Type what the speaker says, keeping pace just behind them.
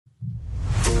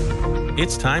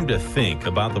It's time to think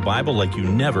about the Bible like you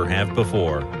never have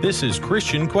before. This is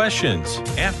Christian Questions.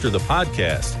 After the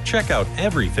podcast, check out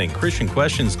everything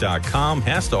ChristianQuestions.com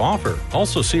has to offer.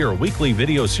 Also see our weekly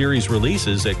video series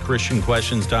releases at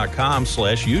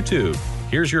ChristianQuestions.com/YouTube.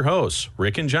 Here's your hosts,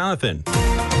 Rick and Jonathan.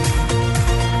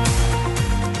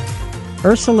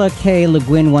 Ursula K. Le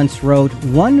Guin once wrote,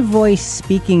 "One voice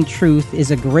speaking truth is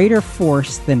a greater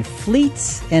force than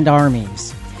fleets and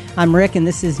armies." I'm Rick, and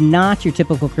this is not your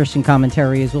typical Christian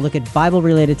commentary as we'll look at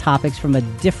Bible-related topics from a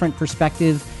different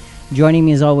perspective. Joining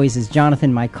me as always is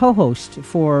Jonathan, my co-host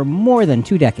for more than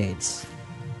 2 decades.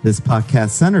 This podcast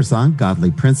centers on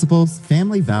godly principles,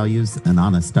 family values, and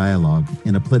honest dialogue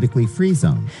in a politically free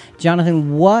zone.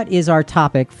 Jonathan, what is our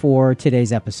topic for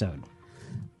today's episode?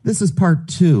 This is part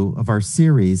 2 of our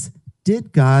series,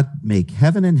 Did God Make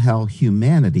Heaven and Hell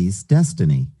Humanity's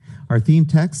Destiny? Our theme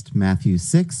text, Matthew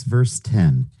 6, verse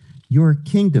 10. Your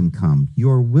kingdom come,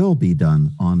 your will be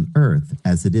done on earth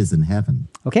as it is in heaven.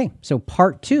 Okay, so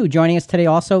part 2. Joining us today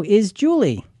also is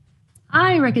Julie.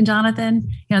 Hi, Rick and Jonathan.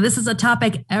 This is a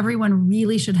topic everyone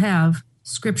really should have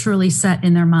scripturally set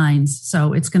in their minds.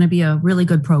 So it's going to be a really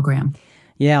good program.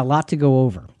 Yeah, a lot to go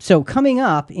over. So coming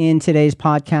up in today's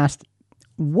podcast,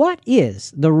 what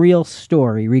is the real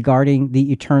story regarding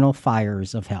the eternal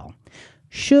fires of hell?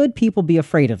 Should people be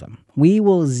afraid of them? We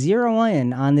will zero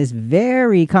in on this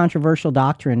very controversial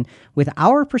doctrine with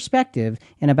our perspective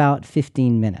in about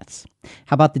 15 minutes.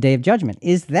 How about the Day of Judgment?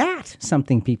 Is that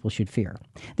something people should fear?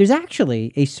 There's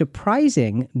actually a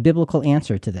surprising biblical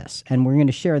answer to this, and we're going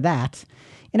to share that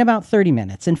in about 30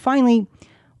 minutes. And finally,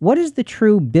 what is the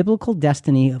true biblical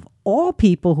destiny of all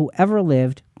people who ever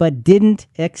lived but didn't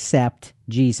accept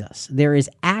Jesus? There is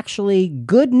actually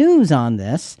good news on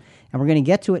this, and we're going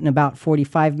to get to it in about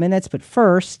 45 minutes. But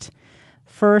first,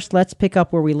 let's pick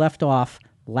up where we left off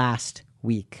last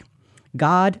week.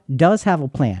 God does have a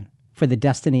plan for the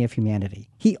destiny of humanity.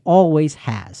 He always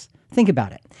has. Think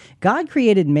about it. God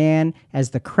created man as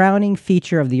the crowning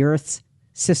feature of the earth's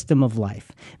system of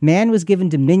life. Man was given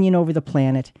dominion over the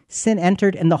planet. Sin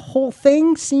entered, and the whole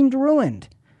thing seemed ruined.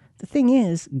 The thing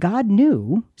is, God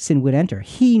knew sin would enter.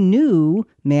 He knew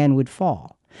man would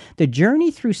fall. The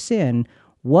journey through sin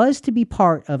was to be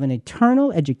part of an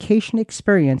eternal education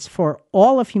experience for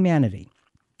all of humanity.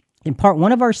 In part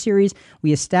 1 of our series,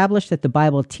 we established that the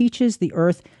Bible teaches the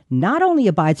earth not only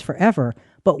abides forever,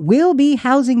 but will be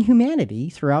housing humanity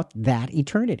throughout that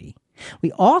eternity.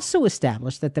 We also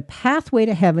established that the pathway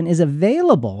to heaven is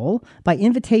available by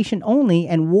invitation only,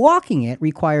 and walking it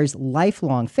requires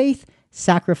lifelong faith,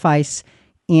 sacrifice,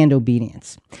 and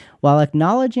obedience. While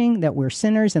acknowledging that we're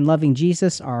sinners and loving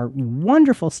Jesus are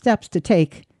wonderful steps to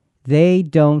take, they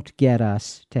don't get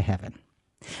us to heaven.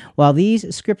 While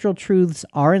these scriptural truths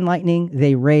are enlightening,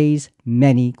 they raise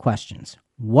many questions.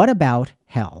 What about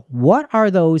hell? What are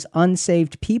those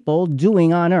unsaved people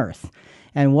doing on earth?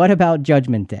 And what about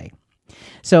Judgment Day?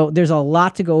 So there's a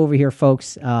lot to go over here,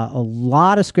 folks, a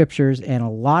lot of scriptures and a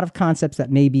lot of concepts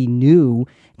that may be new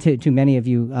to many of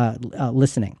you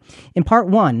listening. In part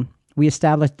 1, we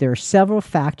established there are several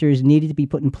factors needed to be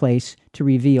put in place to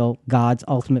reveal God's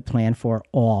ultimate plan for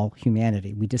all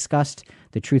humanity. We discussed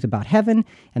the truth about heaven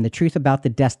and the truth about the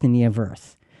destiny of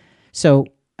earth. So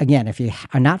again, if you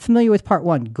are not familiar with part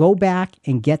 1, go back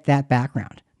and get that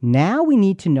background. Now we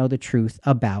need to know the truth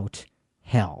about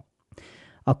hell.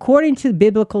 According to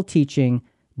biblical teaching,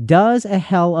 does a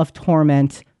hell of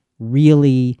torment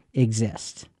really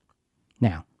exist?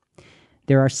 Now,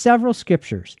 there are several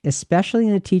scriptures, especially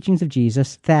in the teachings of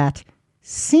Jesus, that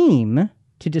seem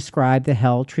to describe the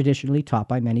hell traditionally taught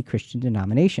by many Christian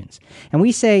denominations. And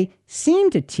we say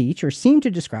seem to teach or seem to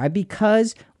describe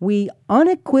because we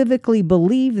unequivocally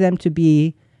believe them to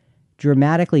be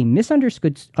dramatically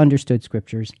misunderstood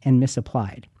scriptures and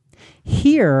misapplied.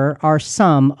 Here are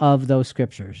some of those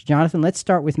scriptures. Jonathan, let's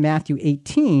start with Matthew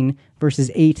 18,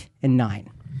 verses 8 and 9.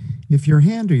 If your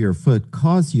hand or your foot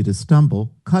cause you to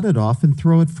stumble, cut it off and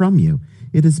throw it from you.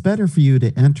 It is better for you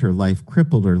to enter life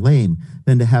crippled or lame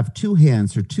than to have 2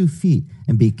 hands or 2 feet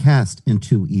and be cast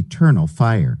into eternal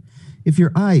fire. If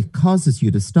your eye causes you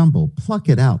to stumble, pluck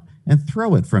it out and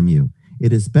throw it from you.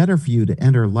 It is better for you to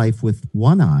enter life with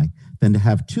 1 eye than to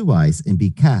have 2 eyes and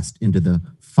be cast into the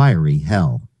fiery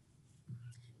hell.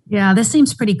 Yeah, this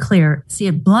seems pretty clear. See,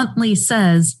 it bluntly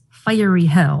says fiery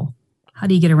hell. How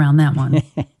do you get around that one?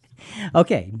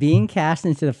 Okay, being cast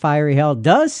into the fiery hell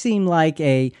does seem like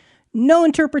a no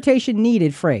interpretation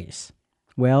needed phrase.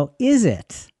 Well, is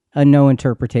it a no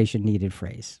interpretation needed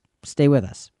phrase? Stay with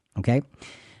us, okay?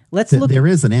 Let's look. There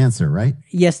is an answer, right?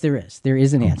 Yes, there is. There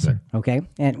is an answer, okay?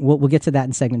 And we'll get to that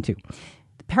in segment 2.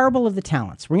 the parable of the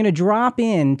talents. We're going to drop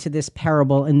into this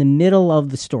parable in the middle of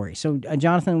the story. So,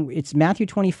 Jonathan, it's Matthew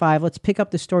 25. Let's pick up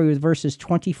the story with verses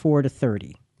 24 to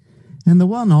 30. And the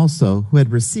one also who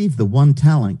had received the 1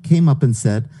 talent came up and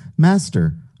said,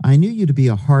 Master, I knew you to be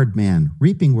a hard man,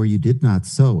 reaping where you did not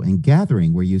sow, and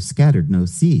gathering where you scattered no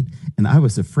seed. And I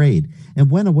was afraid, and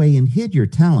went away and hid your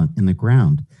talent in the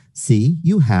ground. See,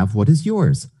 you have what is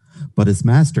yours. But his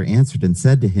master answered and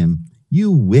said to him,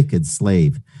 You wicked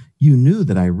slave, you knew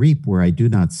that I reap where I do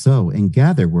not sow, and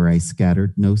gather where I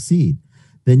scattered no seed.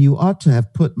 Then you ought to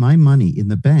have put my money in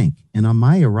the bank, and on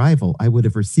my arrival I would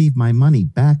have received my money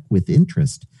back with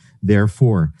interest.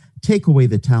 Therefore, take away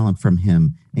the talent from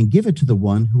him, and give it to the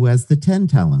one who has the 10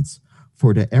 talents.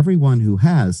 For to everyone who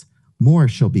has, more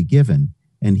shall be given,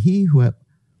 and he who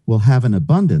will have an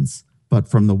abundance. But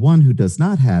from the one who does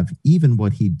not have, even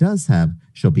what he does have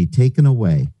shall be taken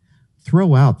away.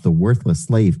 Throw out the worthless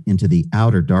slave into the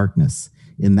outer darkness.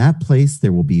 In that place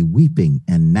there will be weeping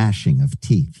and gnashing of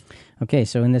teeth. Okay,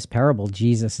 so in this parable,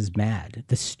 Jesus is mad.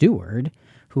 The steward,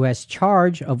 who has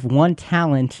charge of 1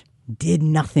 talent, did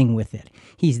nothing with it.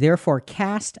 He's therefore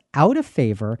cast out of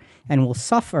favor and will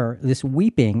suffer this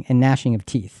weeping and gnashing of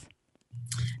teeth.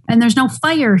 And there's no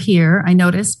fire here, I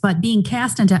noticed, but being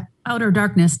cast into outer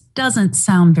darkness doesn't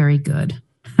sound very good.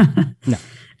 No.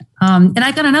 And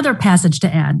I got another passage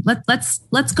to add.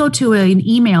 Let's go to an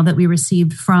email that we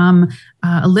received from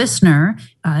a listener.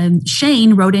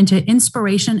 Shane wrote into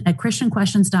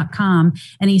inspiration@christianquestions.com,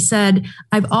 and he said,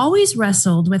 I've always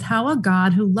wrestled with how a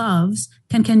God who loves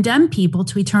can condemn people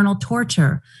to eternal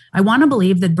torture. I want to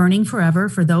believe that burning forever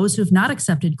for those who've not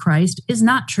accepted Christ is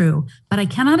not true, but I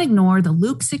cannot ignore the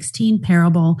Luke 16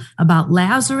 parable about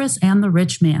Lazarus and the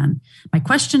rich man. My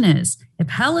question is, if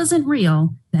hell isn't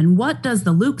real, then what does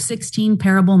the Luke 16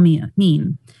 parable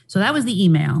mean? So that was the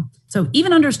email. So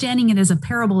even understanding it as a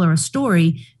parable or a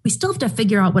story, we still have to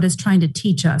figure out what it's trying to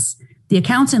teach us. The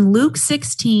account's in Luke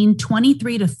 16,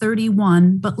 23 to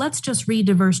 31, but let's just read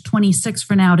to verse 26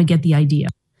 for now to get the idea.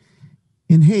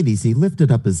 In Hades he lifted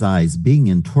up his eyes, being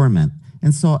in torment,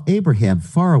 and saw Abraham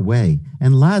far away,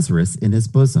 and Lazarus in his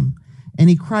bosom. And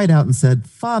he cried out and said,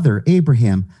 Father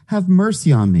Abraham, have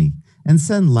mercy on me, and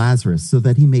send Lazarus so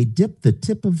that he may dip the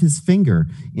tip of his finger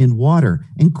in water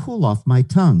and cool off my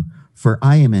tongue, for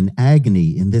I am in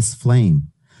agony in this flame.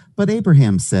 But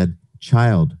Abraham said,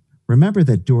 Child, remember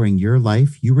that during your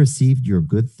life you received your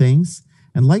good things,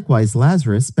 and likewise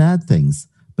Lazarus bad things.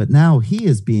 But now he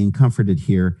is being comforted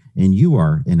here, and you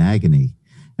are in agony.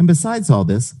 And besides all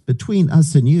this, between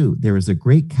us and you there is a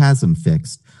great chasm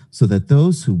fixed, so that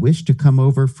those who wish to come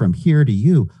over from here to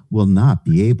you will not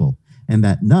be able, and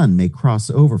that none may cross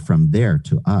over from there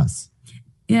to us.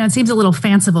 Yeah, it seems a little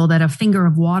fanciful that a finger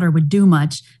of water would do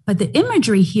much, but the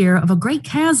imagery here of a great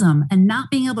chasm and not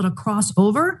being able to cross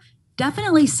over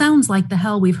definitely sounds like the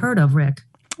hell we've heard of, Rick.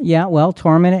 Yeah, well,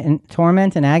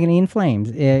 torment and agony and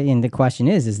flames. And the question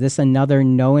is this another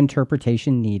no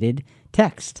interpretation needed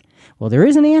text? Well, there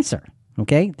is an answer,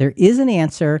 okay? There is an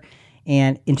answer,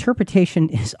 and interpretation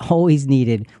is always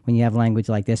needed when you have language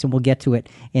like this, and we'll get to it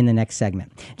in the next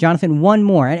segment. Jonathan, one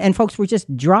more. And folks, we're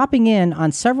just dropping in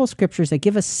on several scriptures that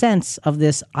give a sense of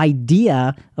this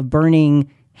idea of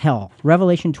burning hell.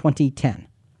 Revelation 20:10.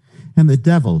 And the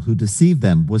devil who deceived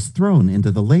them was thrown into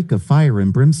the lake of fire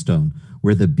and brimstone,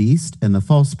 where the beast and the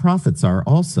false prophets are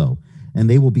also, and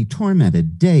they will be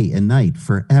tormented day and night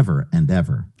forever and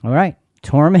ever. All right.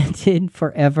 Tormented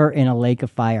forever in a lake of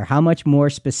fire. How much more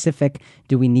specific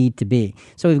do we need to be?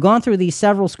 So we've gone through these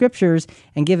several scriptures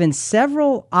and given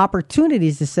several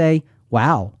opportunities to say,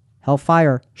 wow,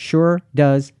 hellfire sure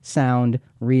does sound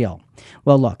real.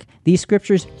 Well, look, these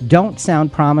scriptures don't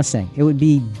sound promising. It would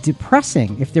be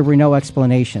depressing if there were no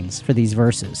explanations for these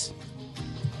verses.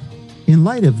 In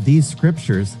light of these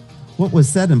scriptures, what was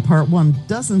said in part 1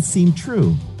 doesn't seem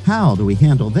true. How do we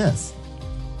handle this?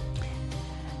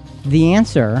 The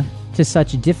answer to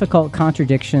such difficult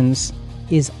contradictions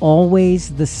is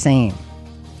always the same.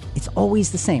 It's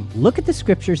always the same. Look at the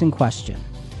scriptures in question.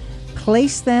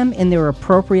 Place them in their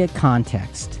appropriate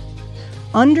context.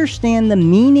 Understand the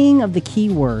meaning of the key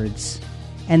words,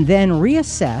 and then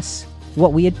reassess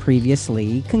what we had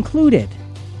previously concluded.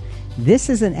 This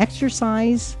is an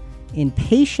exercise in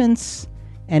patience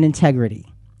and integrity.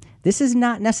 This is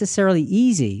not necessarily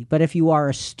easy, but if you are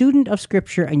a student of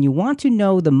Scripture and you want to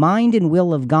know the mind and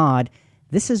will of God,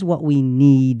 this is what we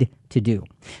need to do.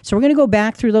 So we're going to go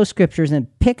back through those Scriptures and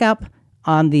pick up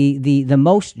on the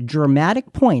most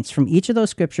dramatic points from each of those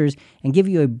Scriptures and give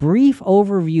you a brief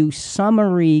overview,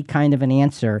 summary kind of an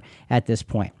answer at this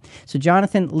point. So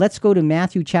Jonathan, let's go to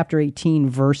Matthew chapter 18,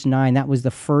 verse 9. That was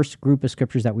the first group of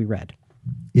Scriptures that we read.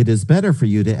 It is better for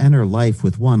you to enter life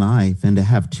with one eye than to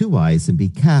have two eyes and be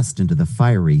cast into the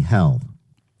fiery hell.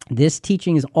 This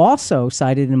teaching is also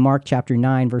cited in Mark chapter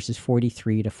 9, verses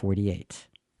 43 to 48.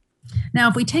 Now,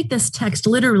 if we take this text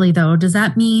literally, though, does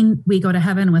that mean we go to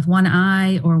heaven with one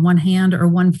eye or one hand or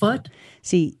one foot?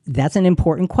 See, that's an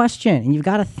important question, and you've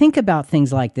got to think about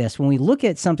things like this. When we look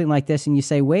at something like this and you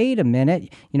say, wait a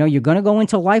minute, you're going to go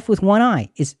into life with one eye.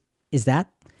 Is that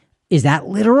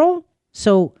literal?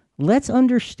 So let's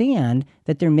understand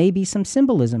that there may be some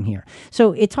symbolism here.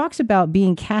 So it talks about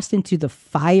being cast into the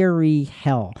fiery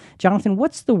hell. Jonathan,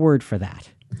 what's the word for that?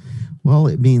 Well,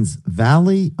 it means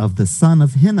Valley of the Son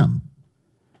of Hinnom.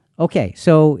 Okay,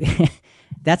 so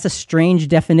that's a strange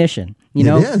definition. It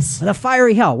is. The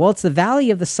fiery hell. Well, it's the Valley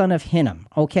of the Son of Hinnom.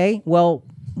 Okay, well,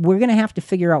 we're going to have to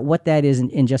figure out what that is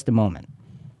in just a moment.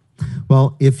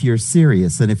 Well, if you're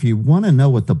serious and if you want to know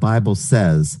what the Bible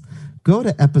says, go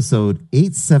to episode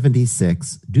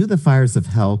 876, Do the Fires of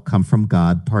Hell Come from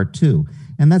God, Part 2.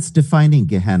 And that's defining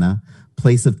Gehenna,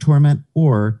 place of torment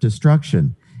or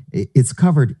destruction. It's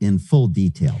covered in full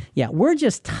detail. Yeah, we're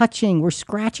scratching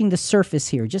the surface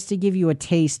here just to give you a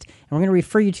taste. And we're going to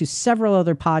refer you to several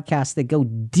other podcasts that go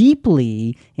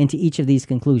deeply into each of these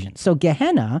conclusions. So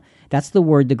Gehenna, that's the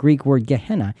Greek word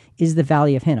Gehenna, is the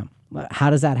Valley of Hinnom. How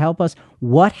does that help us?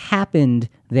 What happened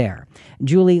there?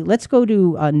 Julie, let's go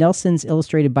to Nelson's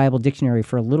Illustrated Bible Dictionary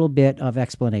for a little bit of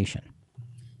explanation.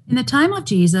 In the time of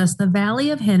Jesus, the Valley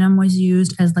of Hinnom was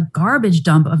used as the garbage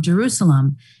dump of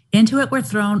Jerusalem. Into it were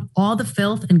thrown all the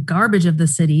filth and garbage of the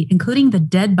city, including the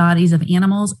dead bodies of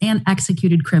animals and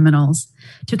executed criminals.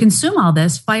 To consume all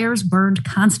this, fires burned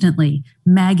constantly.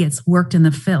 Maggots worked in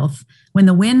the filth. When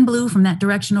the wind blew from that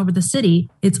direction over the city,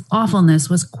 its awfulness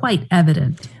was quite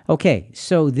evident. Okay,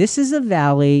 so this is a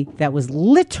valley that was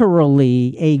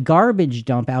literally a garbage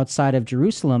dump outside of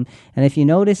Jerusalem. And if you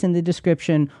notice in the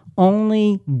description,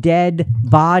 only dead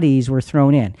bodies were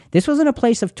thrown in. This wasn't a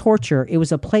place of torture. It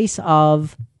was a place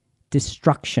of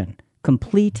destruction,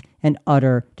 complete and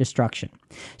utter destruction.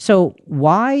 So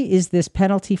why is this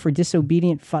penalty for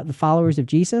disobedient followers of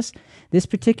Jesus? This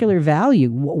particular valley,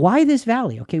 why this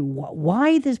valley? Okay,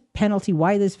 why this penalty?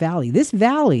 Why this valley? This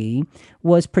valley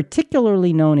was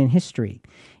particularly known in history.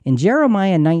 In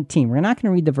Jeremiah 19, we're not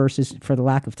going to read the verses for the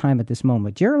lack of time at this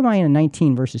moment. Jeremiah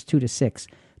 19, verses 2 to 6,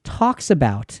 talks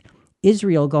about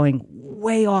Israel going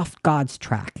way off God's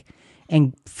track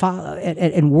and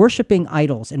worshiping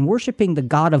idols and worshiping the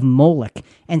god of Moloch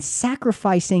and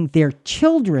sacrificing their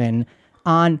children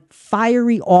on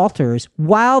fiery altars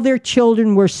while their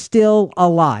children were still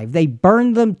alive. They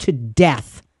burned them to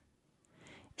death.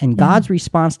 And God's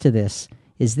response to this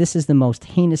is the most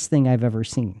heinous thing I've ever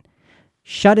seen.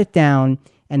 Shut it down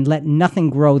and let nothing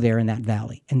grow there in that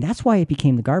valley. And that's why it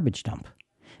became the garbage dump,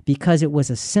 because it was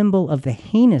a symbol of the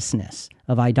heinousness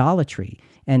of idolatry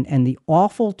and the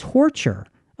awful torture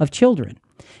of children.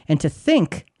 And to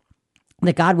think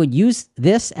that God would use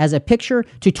this as a picture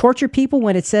to torture people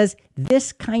when it says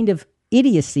this kind of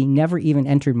idiocy never even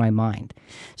entered my mind.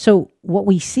 So what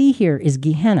we see here is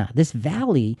Gehenna. This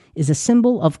valley is a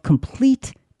symbol of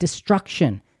complete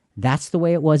destruction. That's the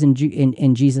way it was in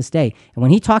Jesus' day. And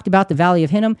when he talked about the Valley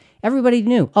of Hinnom, everybody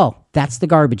knew, oh, that's the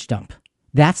garbage dump.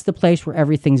 That's the place where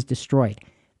everything's destroyed.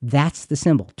 That's the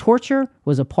symbol. Torture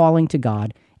was appalling to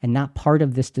God and not part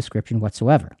of this description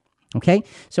whatsoever. Okay?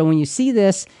 So when you see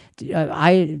this,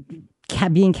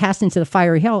 being cast into the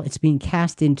fiery hell, it's being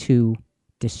cast into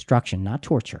destruction, not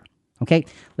torture. Okay?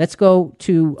 Let's go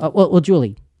to,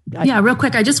 Julie. Real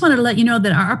quick. I just wanted to let you know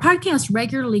that our podcast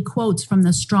regularly quotes from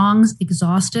the Strong's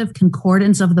Exhaustive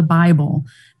Concordance of the Bible.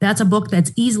 That's a book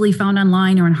that's easily found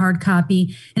online or in hard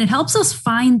copy, and it helps us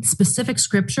find specific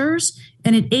scriptures,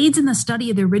 and it aids in the study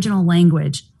of the original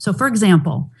language. So, for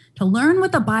example, to learn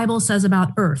what the Bible says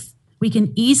about earth, we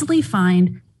can easily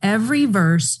find every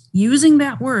verse using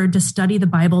that word to study the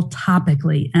Bible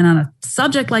topically. And on a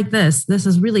subject like this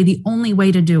is really the only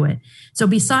way to do it. So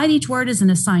beside each word is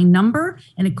an assigned number,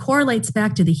 and it correlates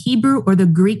back to the Hebrew or the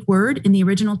Greek word in the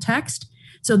original text.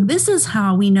 So this is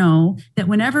how we know that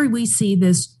whenever we see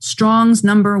this Strong's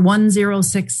number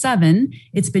 1067,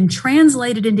 it's been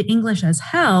translated into English as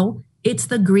hell. It's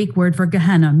the Greek word for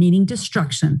Gehenna, meaning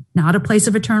destruction, not a place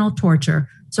of eternal torture.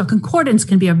 So concordance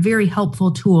can be a very helpful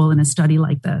tool in a study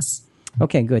like this.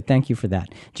 Okay, good. Thank you for that.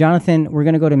 Jonathan, we're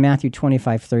going to go to Matthew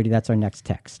 25:30. That's our next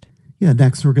text. Yeah,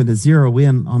 next we're going to zero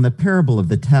in on the parable of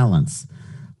the talents.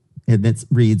 And it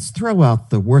reads, throw out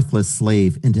the worthless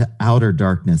slave into outer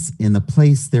darkness. In the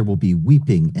place there will be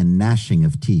weeping and gnashing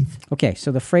of teeth. Okay,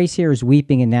 so the phrase here is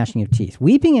weeping and gnashing of teeth.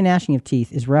 Weeping and gnashing of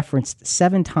teeth is referenced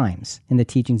 7 times in the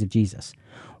teachings of Jesus.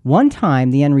 One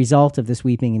time, the end result of this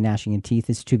weeping and gnashing of teeth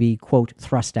is to be, quote,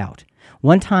 thrust out.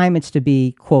 One time, it's to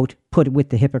be, quote, put with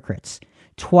the hypocrites.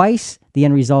 Twice, the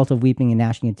end result of weeping and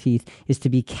gnashing of teeth is to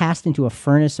be cast into a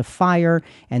furnace of fire,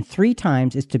 and 3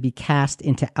 times is to be cast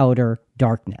into outer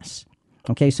darkness.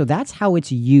 Okay, so that's how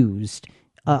it's used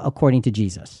according to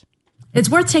Jesus. It's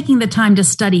worth taking the time to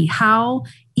study how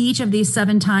each of these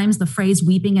 7 times the phrase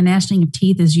weeping and gnashing of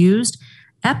teeth is used.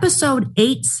 Episode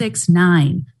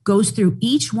 869 goes through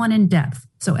each one in depth.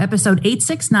 So episode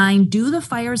 869, Do the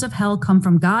Fires of Hell Come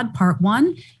from God, Part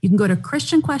 1. You can go to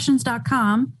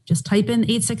ChristianQuestions.com, just type in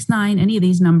 869, any of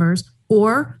these numbers,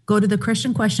 or go to the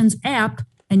Christian Questions app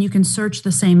and you can search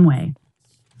the same way.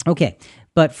 Okay,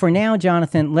 but for now,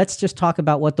 Jonathan, let's just talk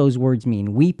about what those words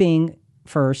mean. Weeping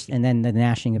first and then the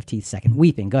gnashing of teeth second.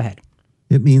 Weeping, go ahead.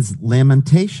 It means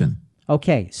lamentation.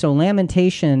 Okay, so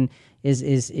lamentation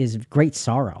is great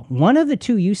sorrow. One of the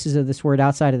 2 uses of this word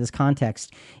outside of this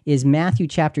context is Matthew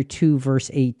chapter 2,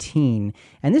 verse 18.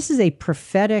 And this is a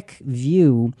prophetic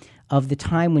view of the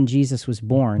time when Jesus was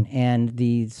born and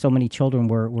so many children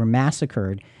were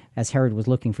massacred as Herod was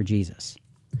looking for Jesus.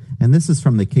 And this is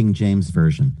from the King James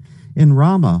Version. In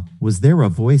Ramah was there a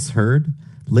voice heard,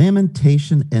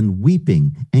 lamentation and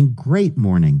weeping and great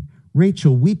mourning,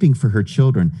 Rachel weeping for her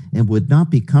children and would not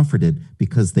be comforted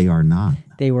because they are not.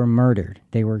 They were murdered.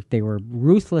 They were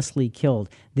ruthlessly killed.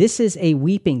 This is a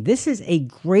weeping. This is a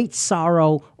great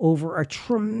sorrow over a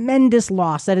tremendous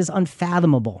loss that is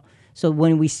unfathomable. So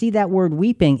when we see that word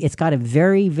weeping, it's got a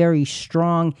very, very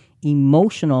strong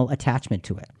emotional attachment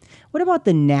to it. What about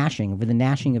the gnashing, or the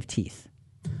gnashing of teeth?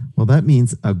 Well, that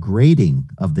means a grating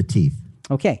of the teeth.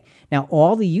 Okay. Now,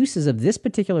 all the uses of this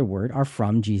particular word are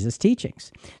from Jesus'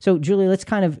 teachings. So, Julie, let's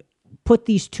kind of put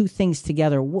these 2 things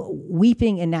together,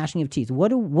 weeping and gnashing of teeth. What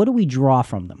do we draw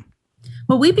from them?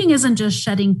 Well, weeping isn't just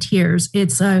shedding tears.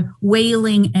 It's a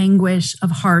wailing anguish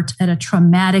of heart at a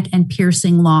traumatic and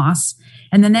piercing loss.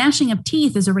 And the gnashing of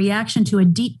teeth is a reaction to a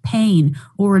deep pain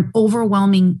or an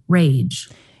overwhelming rage.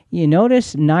 You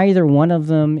notice neither one of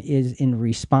them is in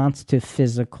response to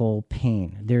physical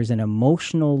pain. There's an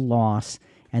emotional loss,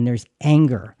 and there's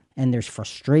anger, and there's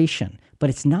frustration. But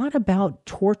it's not about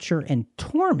torture and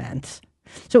torment.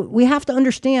 So we have to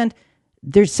understand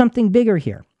there's something bigger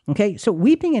here. Okay, so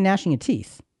weeping and gnashing of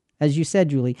teeth, as you said,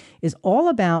 Julie, is all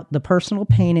about the personal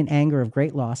pain and anger of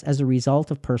great loss as a result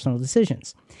of personal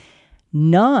decisions.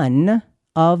 None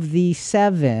of the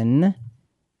 7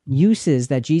 uses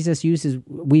that Jesus uses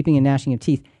weeping and gnashing of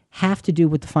teeth have to do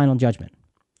with the final judgment.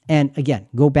 And again,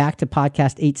 go back to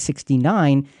podcast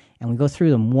 869 and we go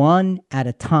through them one at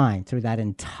a time through that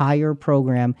entire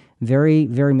program very,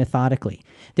 very methodically.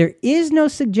 There is no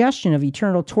suggestion of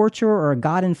eternal torture or a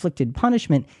God-inflicted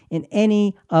punishment in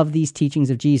any of these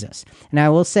teachings of Jesus. And I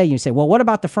will say, you say, well, what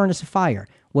about the furnace of fire?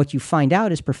 What you find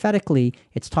out is prophetically,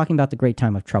 it's talking about the great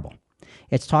time of trouble.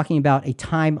 It's talking about a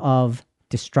time of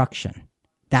destruction.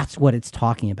 That's what it's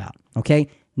talking about, okay?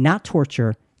 Not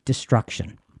torture,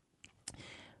 destruction.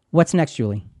 What's next,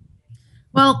 Julie?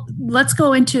 Well, let's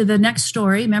go into the next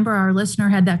story. Remember, our listener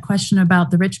had that question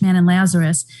about the rich man and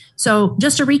Lazarus. So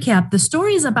just to recap, the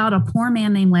story is about a poor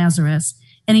man named Lazarus,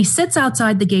 and he sits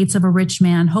outside the gates of a rich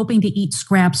man, hoping to eat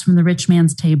scraps from the rich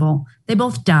man's table. They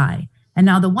both die. And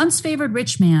now the once favored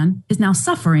rich man is now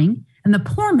suffering, and the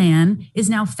poor man is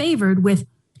now favored with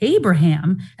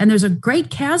Abraham, and there's a great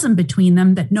chasm between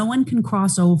them that no one can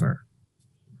cross over.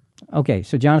 Okay,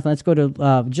 so Jonathan, let's go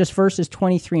to just verses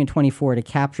 23 and 24 to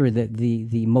capture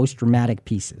the most dramatic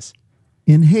pieces.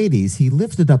 In Hades, he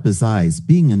lifted up his eyes,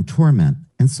 being in torment,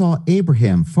 and saw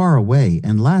Abraham far away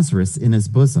and Lazarus in his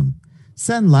bosom.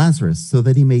 Send Lazarus so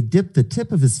that he may dip the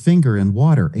tip of his finger in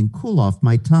water and cool off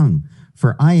my tongue,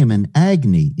 for I am in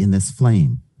agony in this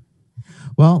flame.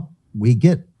 Well, we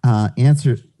get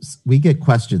answers. We get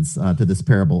questions to this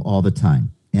parable all the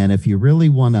time. And if you really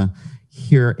want to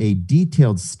hear a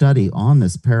detailed study on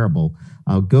this parable,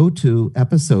 go to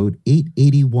episode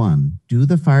 881, Do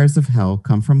the Fires of Hell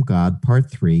Come from God,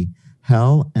 Part 3,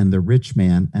 Hell and the Rich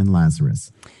Man and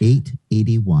Lazarus,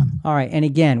 881. All right, and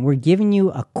again, we're giving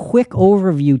you a quick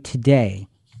overview today.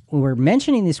 We're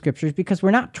mentioning these scriptures because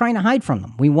we're not trying to hide from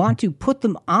them. We want to put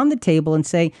them on the table and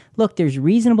say, look, there's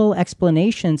reasonable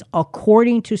explanations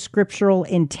according to scriptural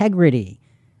integrity,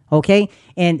 okay?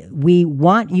 And we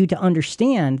want you to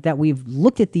understand that we've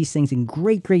looked at these things in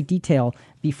great, great detail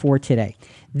before today.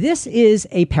 This is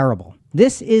a parable.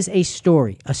 This is a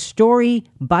story. A story,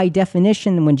 by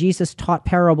definition, when Jesus taught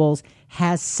parables,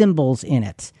 has symbols in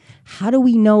it. How do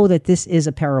we know that this is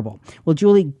a parable? Well,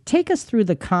 Julie, take us through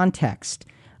the context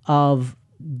of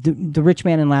the rich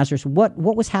man and Lazarus. What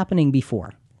was happening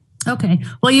before? Okay.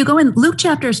 Well, you go in Luke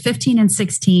chapters 15 and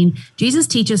 16, Jesus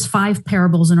teaches 5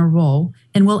 parables in a row,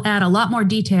 and we'll add a lot more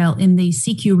detail in the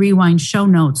CQ Rewind show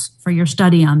notes for your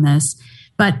study on this.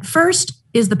 But first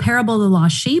is the parable of the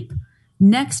lost sheep.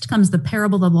 Next comes the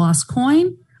parable of the lost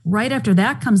coin. Right after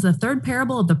that comes the third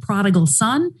parable of the prodigal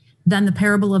son, then the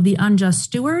parable of the unjust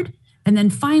steward. And then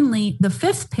finally, the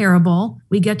 5th parable,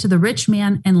 we get to the rich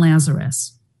man and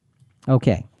Lazarus.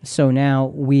 Okay, so now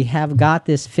we have got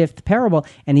this 5th parable.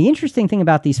 And the interesting thing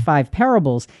about these 5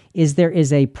 parables is there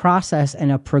is a process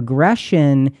and a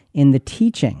progression in the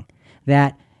teaching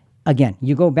that, again,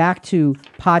 you go back to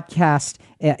podcast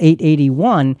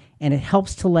 881, and it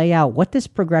helps to lay out what this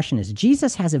progression is.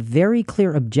 Jesus has a very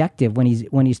clear objective when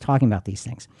he's talking about these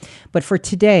things. But for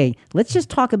today, let's just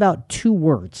talk about 2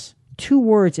 words. 2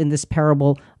 words in this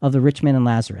parable of the rich man and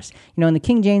Lazarus. You know, in the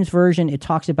King James Version, it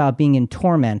talks about being in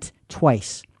torment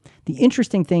twice. The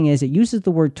interesting thing is it uses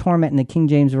the word torment in the King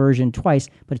James Version twice,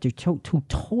 but they're two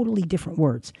totally different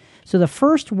words. So the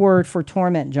first word for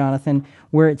torment, Jonathan,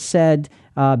 where it said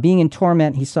being in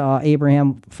torment, he saw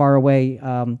Abraham far away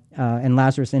and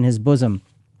Lazarus in his bosom.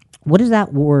 What does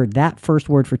that first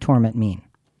word for torment mean?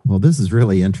 Well, this is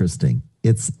really interesting.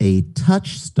 It's a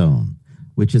touchstone,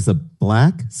 which is a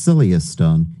black silius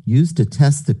stone used to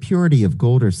test the purity of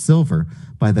gold or silver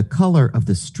by the color of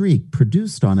the streak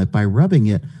produced on it by rubbing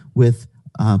it with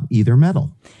either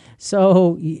metal.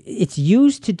 So it's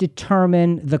used to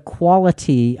determine the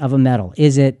quality of a metal.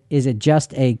 Is it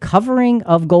just a covering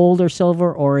of gold or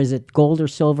silver, or is it gold or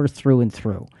silver through and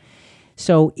through?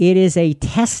 So it is a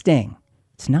testing.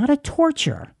 It's not a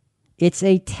torture. It's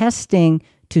a testing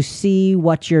to see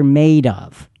what you're made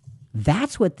of.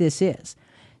 That's what this is.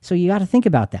 So you got to think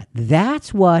about that.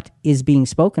 That's what is being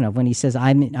spoken of when he says,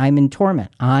 I'm in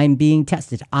torment. I'm being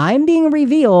tested. I'm being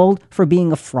revealed for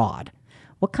being a fraud.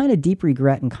 What kind of deep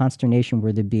regret and consternation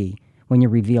would there be when you're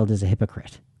revealed as a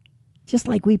hypocrite? Just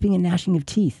like weeping and gnashing of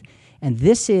teeth. And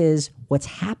this is what's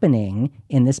happening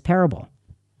in this parable.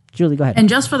 Julie, go ahead. And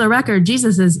just for the record,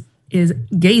 Jesus is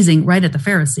gazing right at the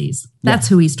Pharisees. That's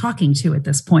who he's talking to at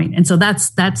this point. And so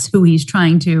that's who he's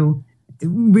trying to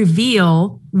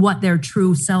reveal what their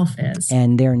true self is.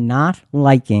 And they're not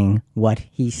liking what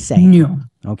he's saying. No.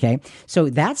 Okay?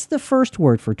 So that's the first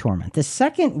word for torment. The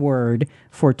second word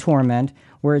for torment,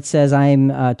 where it says,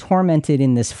 I'm tormented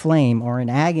in this flame, or in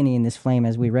agony in this flame,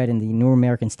 as we read in the New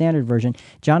American Standard Version.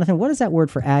 Jonathan, what does that word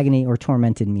for agony or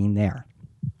tormented mean there?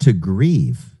 To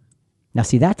grieve. Now,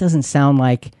 see, that doesn't sound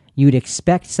like you'd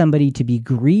expect somebody to be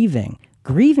grieving.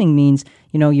 Grieving means,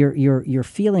 you know, you're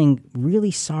feeling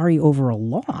really sorry over a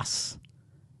loss.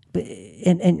 But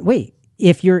and wait,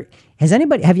 have you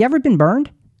ever been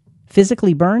burned?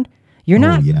 Physically burned? You're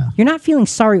not feeling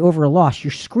sorry over a loss.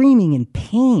 You're screaming in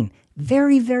pain.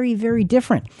 Very, very, very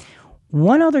different.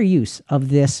 One other use of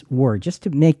this word, just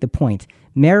to make the point.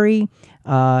 Mary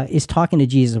is talking to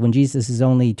Jesus when Jesus is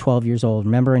only 12 years old.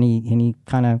 Remember, and he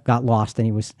kind of got lost, and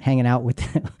he was hanging out with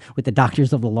with the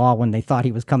doctors of the law when they thought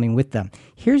he was coming with them.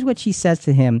 Here's what she says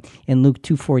to him in Luke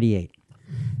 2:48.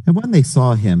 And when they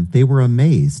saw him, they were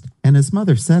amazed. And his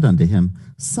mother said unto him,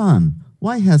 Son,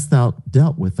 why hast thou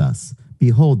dealt with us?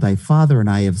 Behold, thy father and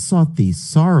I have sought thee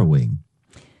sorrowing.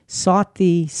 Sought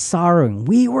thee sorrowing.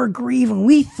 We were grieving.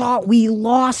 We thought we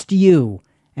lost you.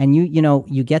 And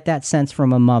you get that sense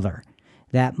from a mother.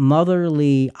 That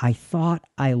motherly, I thought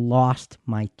I lost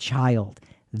my child.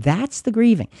 That's the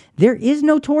grieving. There is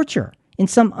no torture in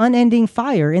some unending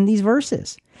fire in these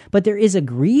verses. But there is a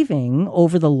grieving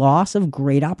over the loss of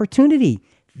great opportunity.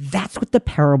 That's what the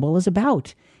parable is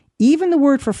about. Even the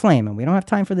word for flame, and we don't have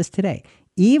time for this today,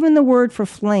 even the word for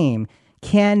flame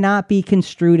cannot be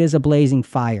construed as a blazing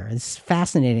fire. It's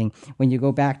fascinating when you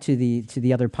go back to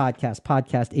the other podcast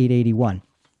 881.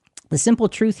 The simple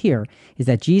truth here is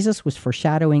that Jesus was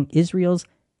foreshadowing Israel's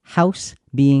house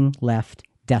being left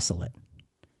desolate.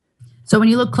 So when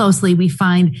you look closely, we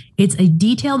find it's a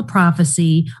detailed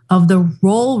prophecy of the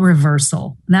role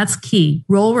reversal. And that's key.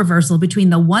 Role reversal between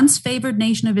the once favored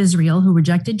nation of Israel who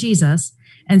rejected Jesus.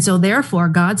 And so therefore,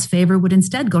 God's favor would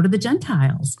instead go to the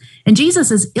Gentiles. And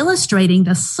Jesus is illustrating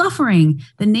the suffering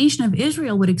the nation of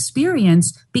Israel would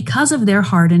experience because of their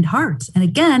hardened hearts. And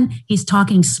again, he's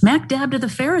talking smack dab to the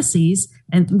Pharisees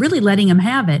and really letting them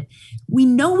have it. We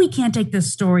know we can't take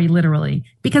this story literally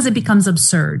because it becomes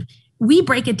absurd. We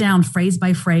break it down phrase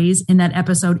by phrase in that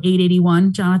episode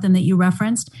 881, Jonathan, that you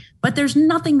referenced. But there's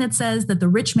nothing that says that the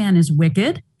rich man is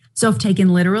wicked. So if taken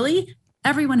literally,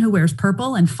 everyone who wears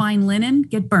purple and fine linen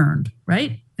get burned,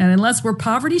 right? And unless we're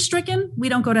poverty stricken, we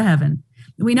don't go to heaven.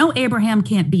 We know Abraham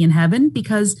can't be in heaven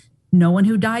because no one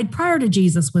who died prior to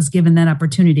Jesus was given that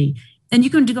opportunity. And you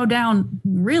can go down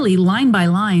really line by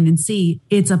line and see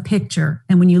it's a picture.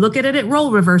 And when you look at it at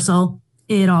role reversal,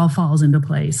 it all falls into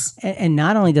place. And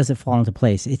not only does it fall into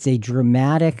place, it's a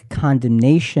dramatic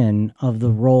condemnation of the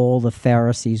role the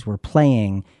Pharisees were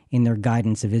playing in their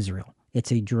guidance of Israel.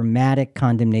 It's a dramatic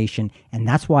condemnation, and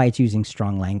that's why it's using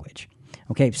strong language.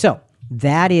 Okay, so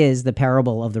that is the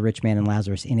parable of the rich man and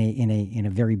Lazarus in a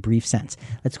very brief sense.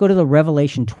 Let's go to the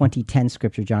Revelation 20:10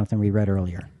 scripture, Jonathan, we read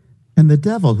earlier. And the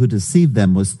devil who deceived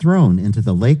them was thrown into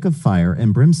the lake of fire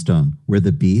and brimstone, where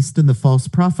the beast and the false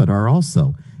prophet are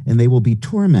also, and they will be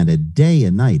tormented day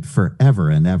and night forever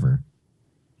and ever.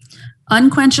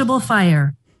 Unquenchable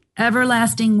fire,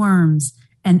 everlasting worms,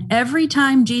 and every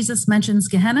time Jesus mentions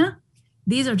Gehenna,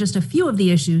 these are just a few of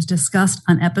the issues discussed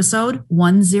on episode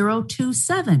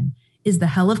 1027, Is the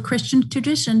Hell of Christian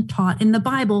Tradition Taught in the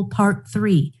Bible, Part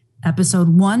 3, episode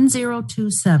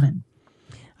 1027.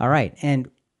 All right, and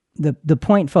the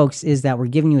point, folks, is that we're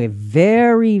giving you a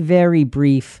very, very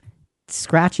brief,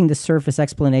 scratching the surface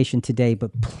explanation today,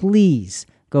 but please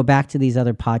go back to these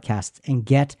other podcasts and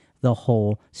get the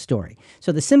whole story.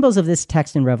 So the symbols of this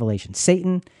text in Revelation: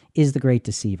 Satan is the great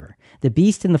deceiver. The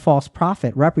beast and the false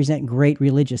prophet represent great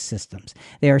religious systems.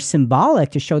 They are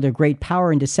symbolic to show their great power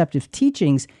and deceptive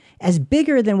teachings as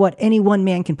bigger than what any one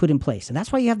man can put in place. And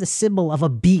that's why you have the symbol of a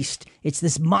beast. It's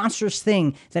this monstrous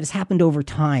thing that has happened over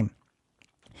time.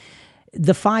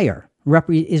 The fire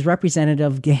is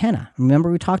representative of Gehenna.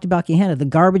 Remember, we talked about Gehenna, the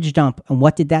garbage dump. And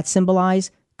what did that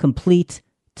symbolize? Complete,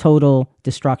 total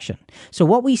destruction. So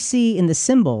what we see in the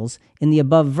symbols in the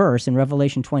above verse in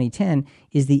Revelation 20:10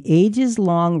 is the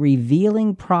ages-long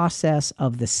revealing process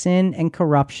of the sin and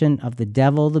corruption of the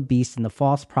devil, the beast, and the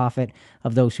false prophet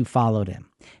of those who followed him.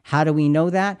 How do we know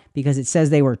that? Because it says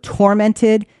they were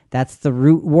tormented. That's the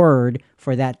root word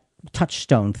for that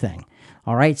touchstone thing.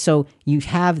 All right, so you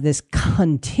have this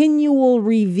continual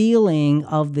revealing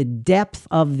of the depth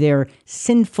of their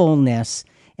sinfulness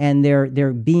and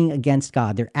their being against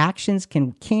God. Their actions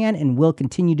can and will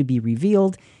continue to be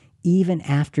revealed even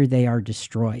after they are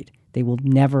destroyed. They will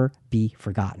never be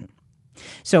forgotten.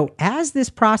 So as this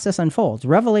process unfolds,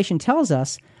 Revelation tells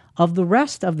us of the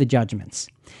rest of the judgments.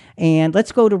 And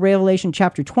let's go to Revelation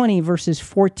chapter 20, verses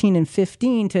 14 and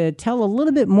 15 to tell a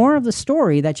little bit more of the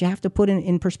story that you have to put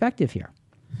in perspective here.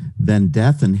 Then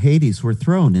death and Hades were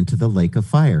thrown into the lake of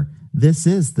fire. This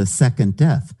is the second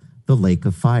death, the lake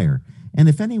of fire. And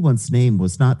if anyone's name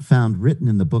was not found written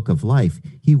in the book of life,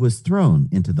 he was thrown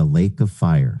into the lake of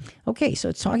fire. Okay, so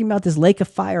it's talking about this lake of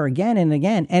fire again and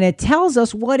again, and it tells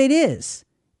us what it is.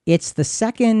 It's the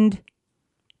second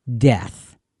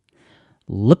death.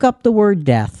 Look up the word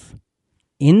death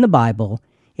in the Bible.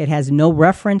 It has no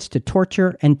reference to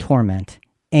torture and torment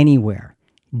anywhere.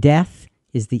 Death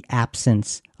is the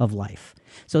absence of life.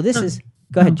 So this is...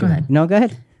 Go ahead, Julie. No, go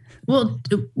ahead. Well,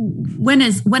 when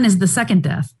is the second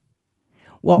death?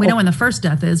 Well, we know when the first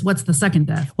death is. What's the second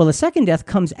death? Well, the second death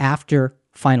comes after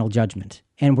final judgment.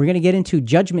 And we're going to get into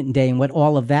Judgment Day and what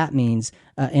all of that means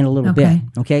in a little bit.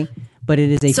 Okay? But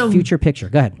it is a future picture.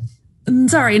 Go ahead.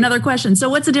 Sorry, another question. So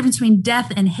what's the difference between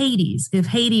death and Hades? If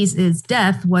Hades is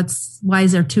death, why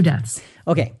is there two deaths?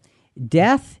 Okay.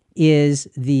 Death is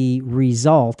the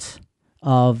result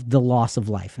of the loss of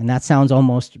life. And that sounds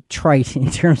almost trite in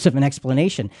terms of an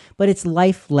explanation, but it's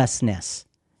lifelessness.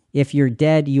 If you're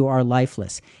dead, you are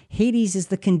lifeless. Hades is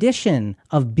the condition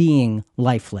of being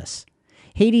lifeless.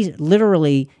 Hades,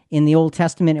 literally, in the Old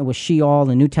Testament, it was Sheol. In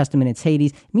the New Testament, it's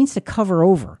Hades. It means to cover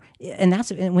over. And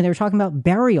that's when they were talking about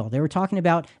burial. They were talking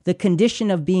about the condition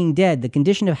of being dead, the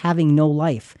condition of having no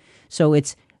life. So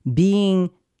it's being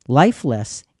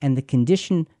lifeless and the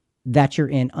condition that you're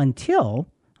in until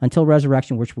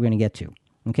resurrection, which we're going to get to.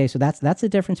 Okay, so that's the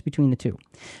difference between the two.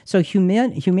 So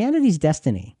humanity's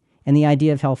destiny and the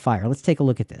idea of hellfire. Let's take a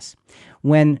look at this.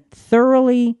 When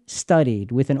thoroughly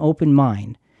studied with an open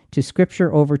mind to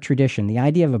Scripture over tradition, the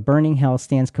idea of a burning hell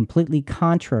stands completely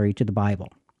contrary to the Bible.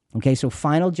 Okay, so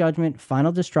final judgment,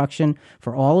 final destruction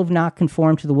for all who have not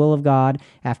conformed to the will of God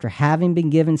after having been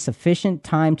given sufficient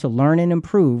time to learn and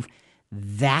improve.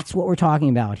 That's what we're talking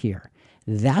about here.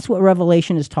 That's what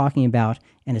Revelation is talking about.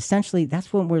 And essentially,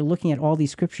 that's when we're looking at all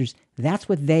these scriptures. That's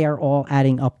what they are all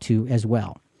adding up to as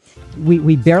well.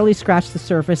 We barely scratched the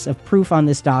surface of proof on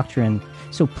this doctrine,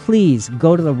 so please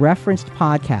go to the referenced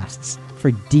podcasts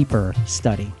for deeper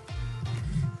study.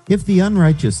 If the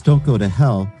unrighteous don't go to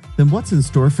hell, then what's in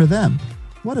store for them?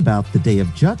 What about the day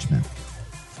of judgment?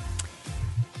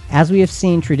 As we have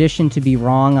seen tradition to be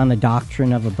wrong on the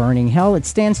doctrine of a burning hell, it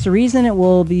stands to reason it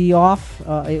will be off.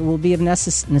 It will be of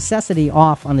necessity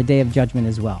off on the day of judgment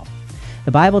as well.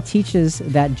 The Bible teaches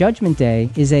that Judgment Day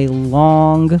is a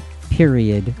long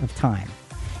period of time.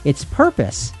 Its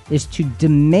purpose is to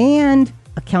demand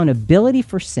accountability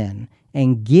for sin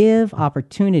and give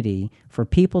opportunity for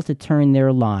people to turn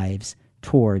their lives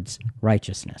towards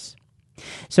righteousness.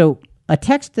 So, a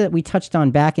text that we touched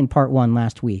on back in part 1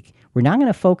 last week, we're now going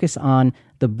to focus on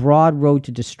the broad road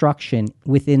to destruction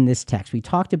within this text. We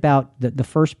talked about the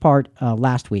first part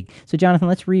last week. So, Jonathan,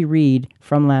 let's reread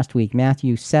from last week,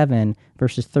 Matthew 7,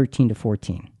 verses 13 to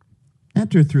 14.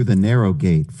 Enter through the narrow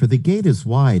gate, for the gate is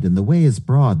wide and the way is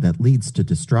broad that leads to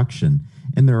destruction,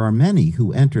 and there are many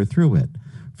who enter through it.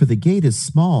 For the gate is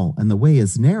small and the way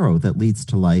is narrow that leads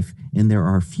to life, and there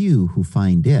are few who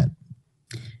find it.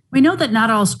 We know that not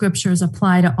all scriptures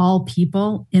apply to all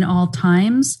people in all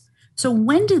times. So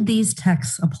when did these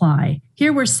texts apply?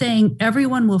 Here we're saying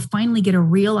everyone will finally get a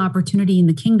real opportunity in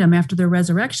the kingdom after their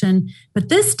resurrection, but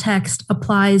this text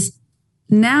applies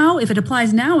now. If it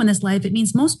applies now in this life, it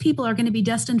means most people are going to be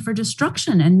destined for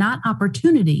destruction and not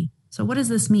opportunity. So what does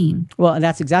this mean? Well,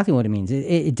 that's exactly what it means.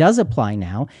 It does apply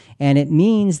now, and it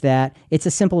means that it's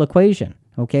a simple equation,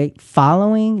 okay?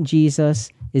 Following Jesus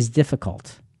is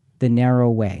difficult, the narrow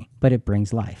way, but it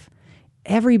brings life.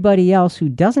 Everybody else who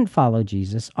doesn't follow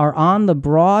Jesus are on the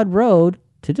broad road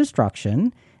to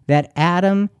destruction that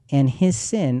Adam and his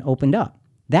sin opened up.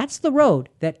 That's the road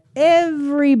that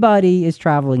everybody is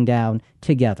traveling down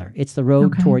together. It's the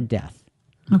road toward death.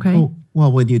 Okay.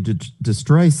 Well, when you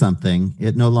destroy something,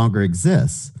 it no longer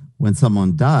exists. When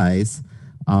someone dies,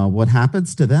 what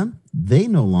happens to them? They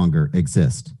no longer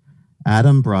exist.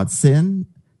 Adam brought sin.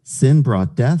 Sin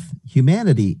brought death.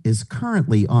 Humanity is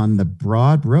currently on the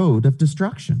broad road of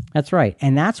destruction. That's right.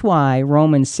 And that's why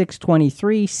Romans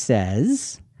 6:23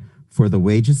 says, For the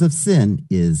wages of sin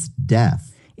is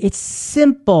death. it's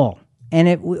simple.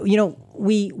 And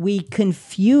we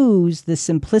confuse the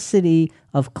simplicity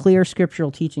of clear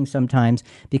scriptural teaching sometimes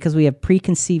because we have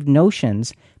preconceived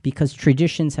notions because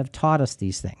traditions have taught us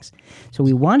these things. So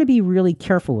we want to be really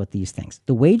careful with these things.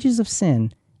 The wages of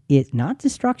sin is not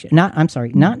destruction.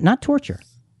 Not torture.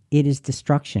 It is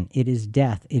destruction. It is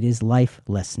death. It is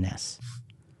lifelessness.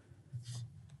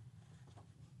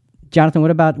 Jonathan,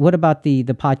 what about the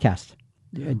podcast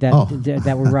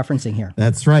that we're referencing here?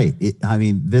 That's right.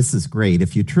 This is great.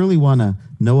 If you truly want to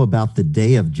know about the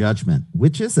Day of Judgment,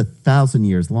 which is 1,000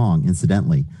 years long,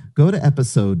 incidentally, go to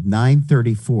episode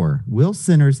 934. Will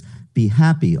sinners be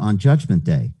happy on Judgment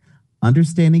Day?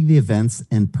 Understanding the Events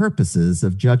and Purposes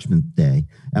of Judgment Day,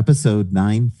 episode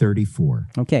 934.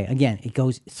 Okay, again, it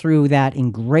goes through that in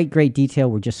great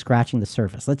detail. We're just scratching the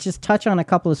surface. Let's just touch on a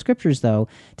couple of scriptures, though,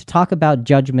 to talk about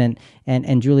judgment,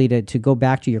 and Julie, to go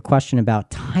back to your question about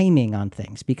timing on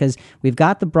things, because we've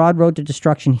got the broad road to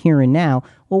destruction here and now.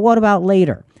 Well, what about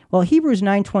later? Well, Hebrews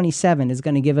 9:27 is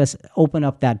going to open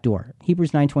up that door.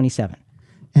 Hebrews 9:27.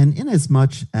 And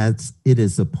inasmuch as it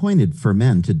is appointed for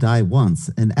men to die once,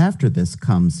 and after this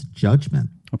comes judgment.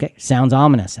 Okay, sounds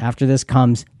ominous. After this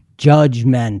comes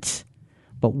judgment.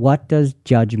 But what does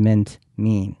judgment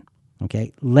mean?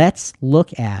 Okay, let's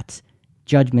look at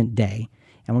Judgment Day.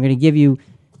 And we're going to give you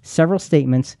several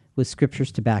statements with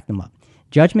scriptures to back them up.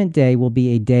 Judgment Day will be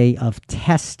a day of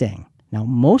testing. Now,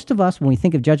 most of us, when we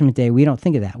think of Judgment Day, we don't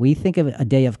think of that. We think of a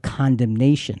day of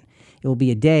condemnation. It will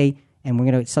be a day, and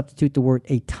we're going to substitute the word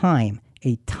a time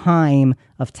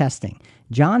of testing.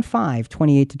 John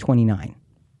 5:28-29.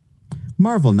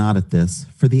 Marvel not at this,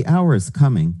 for the hour is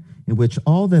coming, in which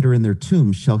all that are in their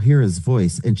tombs shall hear his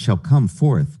voice, and shall come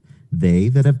forth, they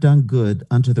that have done good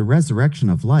unto the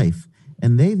resurrection of life,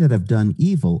 and they that have done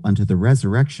evil unto the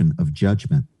resurrection of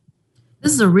judgment.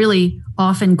 This is a really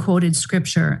often quoted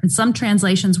scripture. And some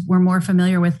translations we're more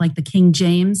familiar with, like the King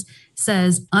James,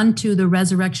 says, unto the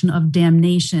resurrection of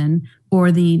damnation,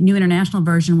 or the New International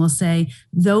Version will say,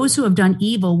 those who have done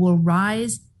evil will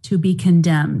rise to be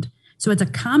condemned. So it's a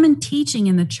common teaching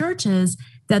in the churches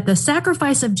that the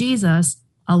sacrifice of Jesus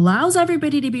allows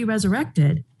everybody to be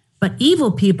resurrected, but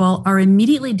evil people are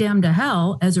immediately damned to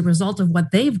hell as a result of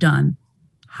what they've done.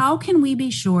 How can we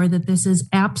be sure that this is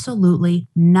absolutely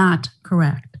not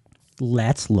correct?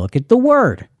 Let's look at the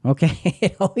word. Okay,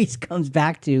 it always comes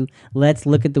back to let's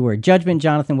look at the word. Judgment,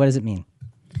 Jonathan, what does it mean?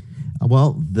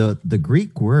 Well, the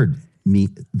Greek word,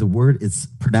 the word is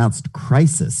pronounced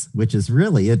crisis, which is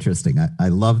really interesting. I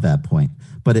love that point.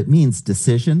 But it means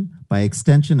decision, by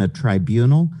extension, a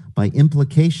tribunal, by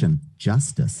implication,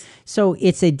 justice. So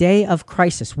it's a day of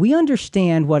crisis. We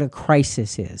understand what a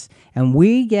crisis is, and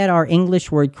we get our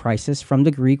English word crisis from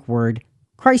the Greek word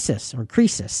crisis or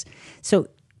krisis. So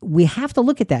we have to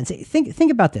look at that and say,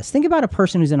 think about this. Think about a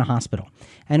person who's in a hospital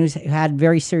and who's had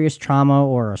very serious trauma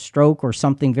or a stroke or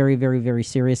something very, very, very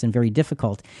serious and very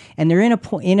difficult, and they're in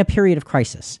a period of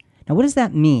crisis. Now, what does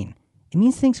that mean? It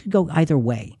means things could go either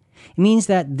way. It means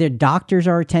that the doctors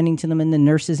are attending to them and the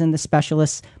nurses and the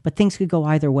specialists, but things could go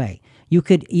either way. You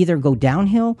could either go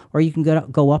downhill or you can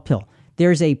go uphill.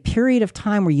 There's a period of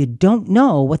time where you don't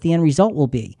know what the end result will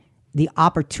be. The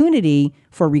opportunity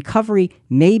for recovery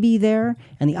may be there,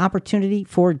 and the opportunity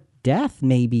for death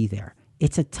may be there.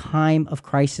 It's a time of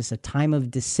crisis, a time of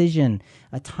decision,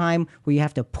 a time where you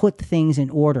have to put things in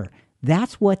order.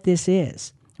 That's what this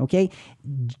is, okay?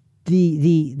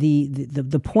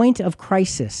 The point of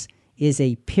crisis is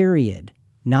a period,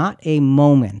 not a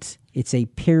moment. It's a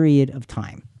period of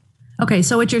time. Okay,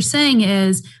 so what you're saying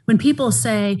is when people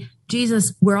say,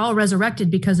 Jesus, we're all resurrected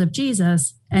because of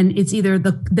Jesus, and it's either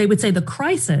they would say the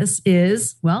crisis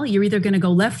is, well, you're either going to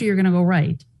go left or you're going to go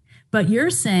right. But you're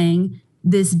saying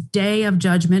this day of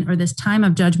judgment or this time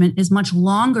of judgment is much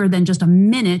longer than just a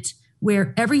minute,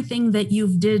 where everything that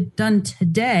you've done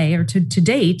today or to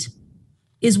date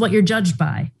is what you're judged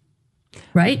by,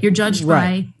 right? You're judged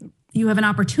by, you have an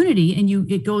opportunity, and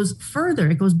it goes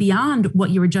further. It goes beyond what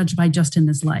you were judged by just in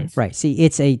this life. Right. See,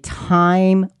 it's a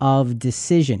time of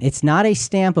decision. It's not a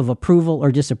stamp of approval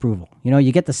or disapproval.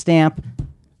 You get the stamp,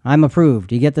 I'm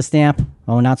approved. You get the stamp,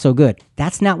 oh, not so good.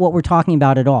 That's not what we're talking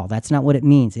about at all. That's not what it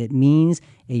means. It means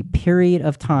a period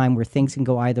of time where things can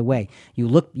go either way.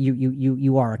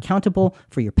 You are accountable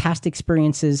for your past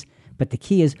experiences, but the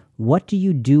key is, what do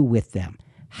you do with them?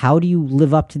 How do you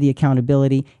live up to the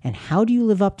accountability, and how do you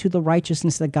live up to the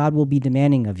righteousness that God will be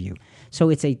demanding of you? So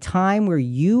it's a time where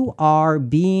you are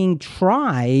being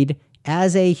tried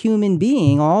as a human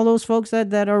being, all those folks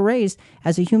that are raised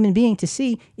as a human being, to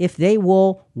see if they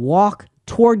will walk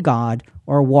toward God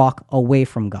or walk away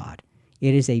from God.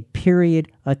 It is a period,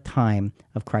 a time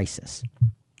of crisis.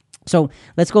 So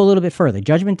let's go a little bit further.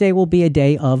 Judgment Day will be a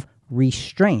day of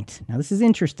restraint. Now this is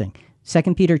interesting.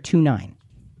 2 Peter 2:9.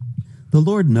 The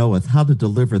Lord knoweth how to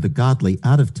deliver the godly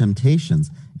out of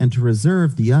temptations, and to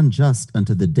reserve the unjust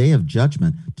unto the day of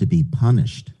judgment, to be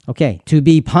punished. Okay, to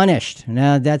be punished.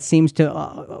 Now, that seems to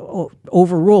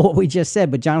overrule what we just said.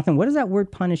 But Jonathan, what does that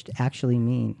word punished actually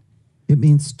mean? It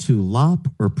means to lop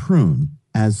or prune,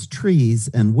 as trees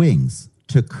and wings,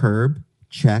 to curb,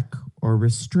 check, or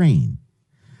restrain.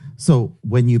 So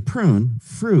when you prune,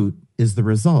 fruit is the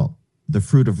result, the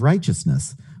fruit of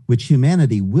righteousness, which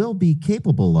humanity will be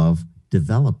capable of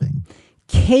developing.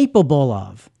 Capable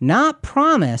of, not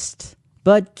promised,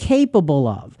 but capable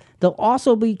of. They'll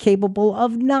also be capable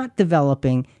of not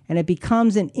developing, and it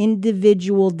becomes an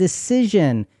individual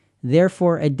decision,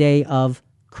 therefore a day of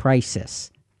crisis.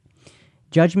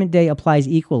 Judgment Day applies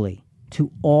equally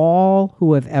to all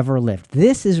who have ever lived.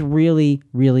 This is really,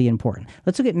 really important.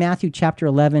 Let's look at Matthew chapter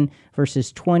 11,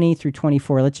 verses 20 through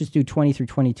 24. Let's just do 20 through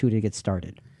 22 to get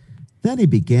started. Then he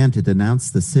began to denounce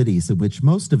the cities in which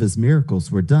most of his miracles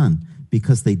were done,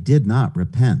 because they did not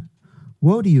repent.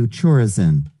 Woe to you,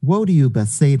 Chorazin! Woe to you,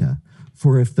 Bethsaida!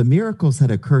 For if the miracles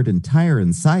had occurred in Tyre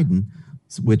and Sidon,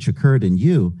 which occurred in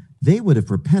you, they would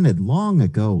have repented long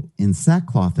ago in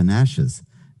sackcloth and ashes.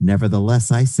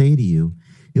 Nevertheless, I say to you,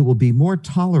 it will be more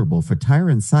tolerable for Tyre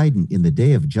and Sidon in the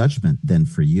day of judgment than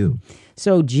for you.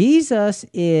 So Jesus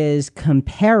is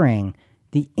comparing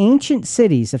the ancient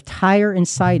cities of Tyre and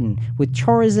Sidon with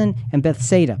Chorazin and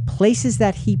Bethsaida, places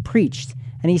that he preached.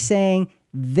 And he's saying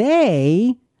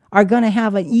they are going to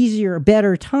have an easier,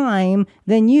 better time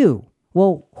than you.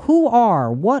 Well,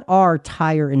 what are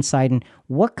Tyre and Sidon?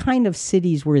 What kind of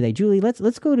cities were they? Julie,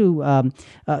 let's go to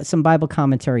some Bible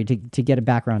commentary to get a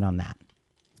background on that.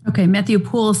 Okay, Matthew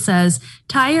Poole says,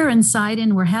 Tyre and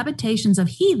Sidon were habitations of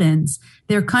heathens,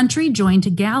 their country joined to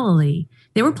Galilee.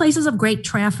 They were places of great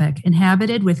traffic,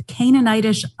 inhabited with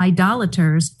Canaanitish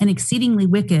idolaters and exceedingly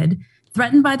wicked.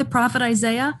 Threatened by the prophet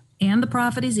Isaiah and the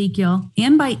prophet Ezekiel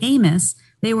and by Amos,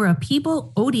 they were a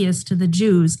people odious to the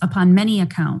Jews upon many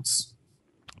accounts.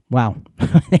 Wow,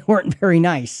 they weren't very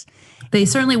nice. They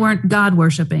certainly weren't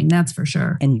God-worshiping, that's for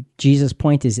sure. And Jesus'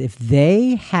 point is, if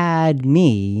they had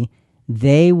me,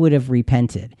 they would have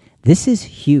repented. This is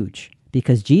huge,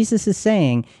 because Jesus is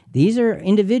saying these are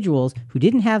individuals who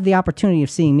didn't have the opportunity of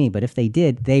seeing me, but if they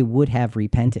did, they would have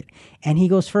repented. And he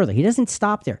goes further. He doesn't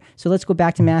stop there. So let's go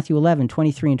back to Matthew 11,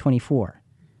 23 and 24.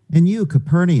 And you,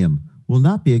 Capernaum, will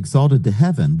not be exalted to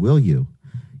heaven, will you?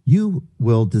 You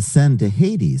will descend to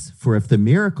Hades, for if the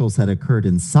miracles had occurred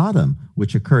in Sodom,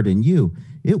 which occurred in you,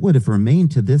 it would have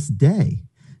remained to this day.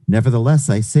 Nevertheless,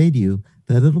 I say to you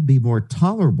that it'll be more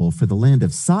tolerable for the land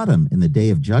of Sodom in the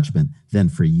day of judgment than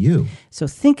for you. So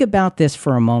think about this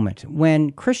for a moment.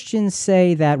 When Christians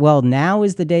say that, well, now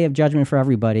is the day of judgment for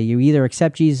everybody, you either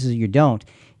accept Jesus or you don't,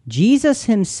 Jesus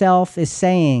himself is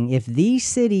saying, if these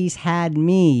cities had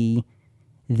me,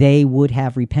 they would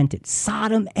have repented.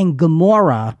 Sodom and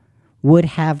Gomorrah would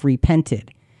have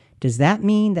repented. Does that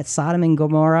mean that Sodom and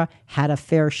Gomorrah had a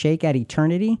fair shake at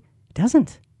eternity? It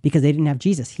doesn't, because they didn't have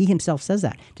Jesus. He himself says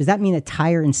that. Does that mean that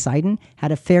Tyre and Sidon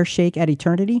had a fair shake at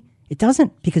eternity? It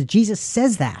doesn't, because Jesus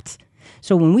says that.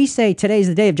 So when we say today's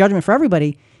the day of judgment for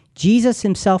everybody, Jesus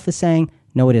himself is saying,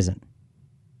 no, it isn't.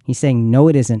 He's saying, no,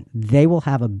 it isn't. They will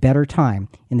have a better time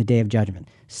in the day of judgment.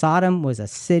 Sodom was a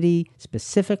city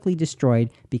specifically destroyed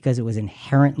because it was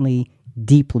inherently,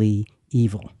 deeply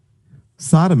evil.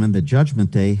 Sodom in the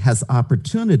judgment day has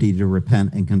opportunity to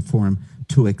repent and conform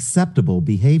to acceptable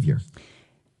behavior.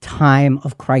 Time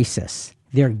of crisis.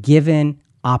 They're given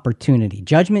opportunity.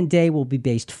 Judgment day will be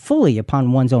based fully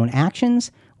upon one's own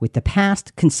actions, with the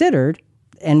past considered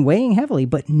and weighing heavily,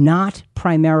 but not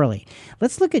primarily.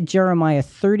 Let's look at Jeremiah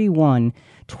 31,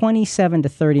 27 to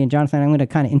 30. And Jonathan, I'm going to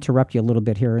kind of interrupt you a little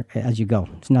bit here as you go.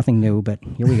 It's nothing new, but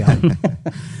here we go.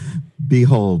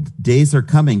 Behold, days are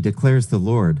coming, declares the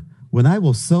Lord, when I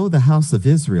will sow the house of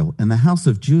Israel and the house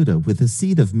of Judah with the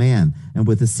seed of man and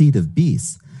with the seed of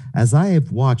beasts, as I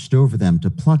have watched over them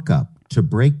to pluck up, to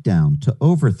break down, to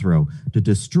overthrow, to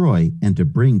destroy, and to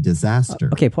bring disaster.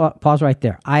 Okay, pause right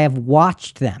there. I have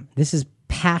watched them. This is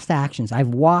past actions. I've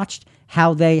watched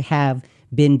how they have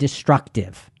been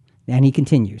destructive. And he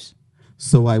continues.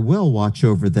 So I will watch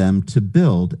over them to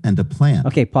build and to plant.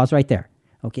 Okay, pause right there.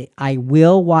 Okay, I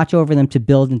will watch over them to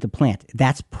build and to plant.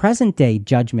 That's present day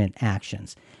judgment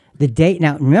actions.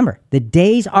 Now remember, the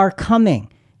days are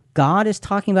coming. God is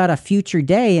talking about a future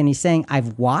day, and he's saying,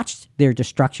 I've watched their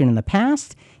destruction in the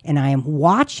past, and I am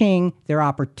watching their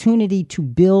opportunity to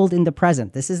build in the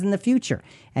present. This is in the future.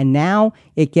 And now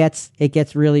it gets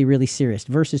really, really serious.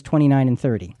 Verses 29 and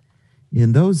 30.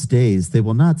 In those days they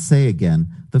will not say again,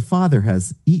 the father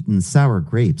has eaten sour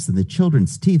grapes, and the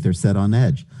children's teeth are set on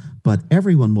edge. But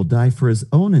everyone will die for his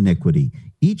own iniquity.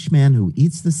 Each man who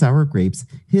eats the sour grapes,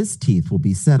 his teeth will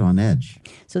be set on edge.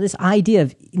 So this idea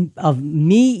of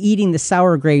me eating the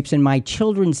sour grapes and my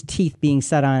children's teeth being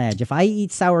set on edge. If I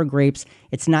eat sour grapes,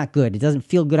 it's not good. It doesn't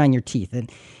feel good on your teeth.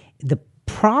 And the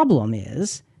problem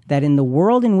is that in the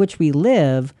world in which we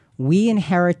live, we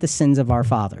inherit the sins of our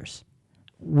fathers.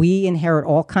 We inherit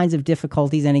all kinds of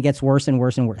difficulties, and it gets worse and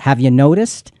worse and worse. Have you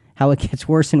noticed how it gets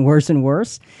worse and worse and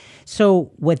worse?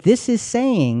 So what this is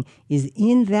saying is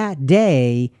in that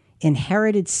day,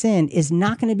 inherited sin is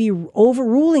not going to be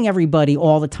overruling everybody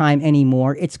all the time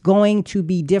anymore. It's going to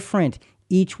be different.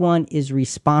 Each one is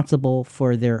responsible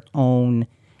for their own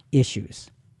issues.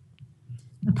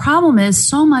 The problem is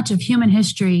so much of human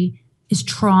history is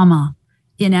trauma,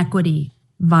 inequity,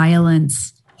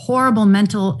 violence, horrible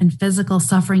mental and physical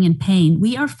suffering and pain.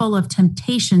 We are full of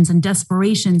temptations and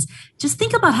desperations. Just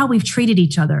think about how we've treated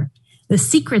each other. The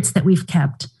secrets that we've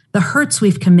kept, the hurts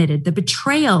we've committed, the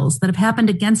betrayals that have happened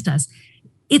against us.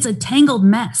 It's a tangled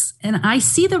mess. And I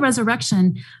see the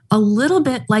resurrection a little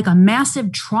bit like a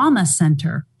massive trauma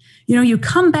center. You know, you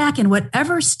come back in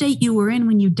whatever state you were in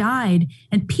when you died,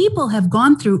 and people have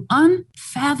gone through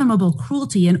unfathomable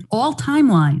cruelty in all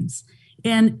timelines.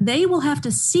 And they will have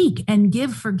to seek and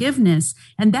give forgiveness.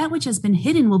 And that which has been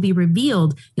hidden will be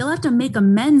revealed. You'll have to make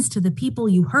amends to the people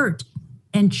you hurt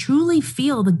and truly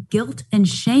feel the guilt and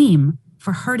shame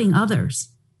for hurting others.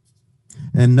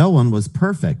 And no one was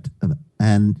perfect,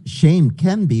 and shame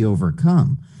can be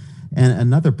overcome. And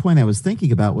another point I was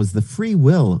thinking about was the free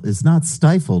will is not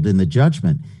stifled in the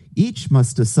judgment. Each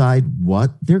must decide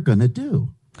what they're going to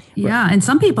do. Yeah, and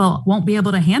some people won't be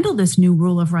able to handle this new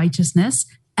rule of righteousness.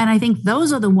 And I think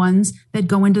those are the ones that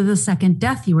go into the second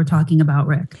death you were talking about,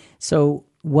 Rick. So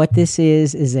what this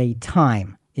is a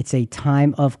time. It's a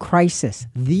time of crisis.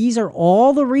 These are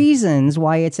all the reasons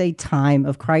why it's a time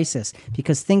of crisis,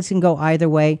 because things can go either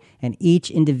way, and each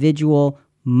individual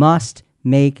must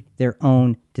make their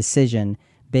own decision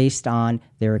based on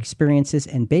their experiences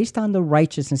and based on the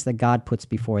righteousness that God puts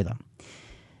before them.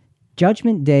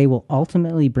 Judgment Day will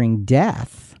ultimately bring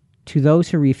death to those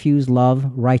who refuse love,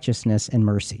 righteousness, and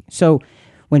mercy. So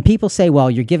when people say,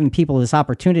 well, you're giving people this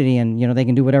opportunity and they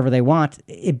can do whatever they want,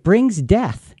 it brings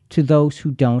death to those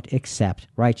who don't accept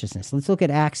righteousness. Let's look at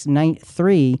Acts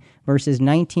 3, verses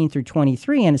 19 through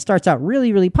 23, and it starts out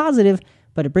really, really positive,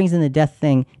 but it brings in the death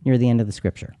thing near the end of the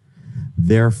scripture.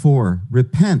 Therefore,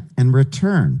 repent and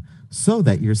return, so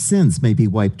that your sins may be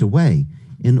wiped away,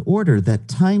 in order that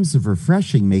times of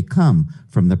refreshing may come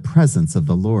from the presence of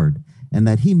the Lord, and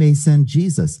that he may send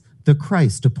Jesus, the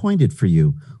Christ appointed for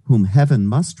you, whom heaven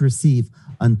must receive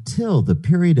until the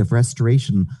period of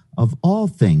restoration of all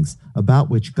things about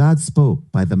which God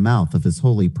spoke by the mouth of his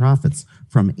holy prophets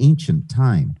from ancient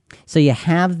time. So you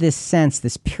have this sense,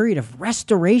 this period of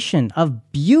restoration,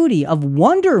 of beauty, of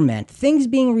wonderment, things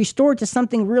being restored to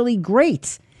something really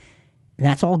great. And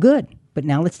that's all good. But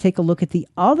now let's take a look at the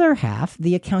other half,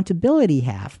 the accountability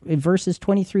half, in verses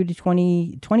 22 to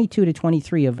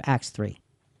 23 of Acts 3.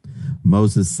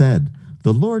 Moses said,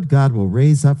 "The Lord God will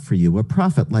raise up for you a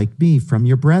prophet like me from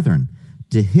your brethren.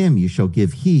 To him you shall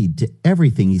give heed to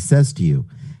everything he says to you.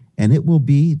 And it will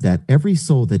be that every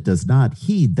soul that does not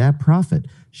heed that prophet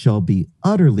shall be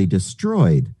utterly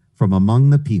destroyed from among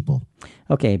the people."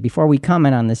 Okay, before we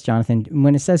comment on this, Jonathan,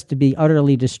 when it says to be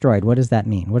utterly destroyed, what does that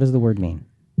mean? What does the word mean?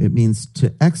 It means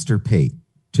to extirpate,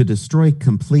 to destroy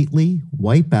completely,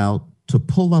 wipe out, to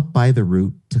pull up by the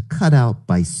root, to cut out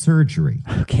by surgery.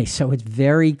 Okay, so it's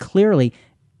very clearly,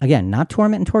 again, not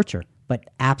torment and torture, but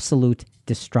absolute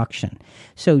destruction.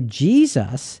 So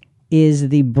Jesus is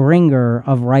the bringer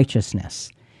of righteousness.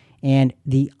 And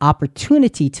the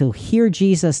opportunity to hear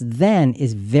Jesus then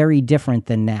is very different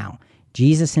than now.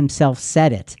 Jesus himself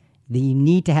said it. You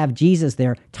need to have Jesus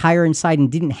there. Tyre and Sidon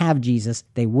didn't have Jesus.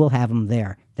 They will have him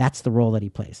there. That's the role that he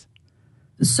plays.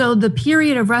 So the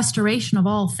period of restoration of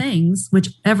all things, which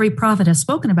every prophet has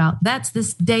spoken about, that's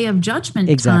this day of judgment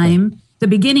time, the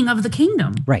beginning of the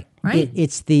kingdom. Right. Right.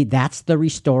 That's the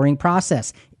restoring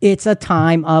process. It's a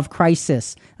time of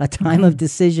crisis, a time of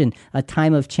decision, a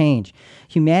time of change.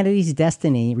 Humanity's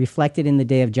destiny reflected in the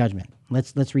day of judgment.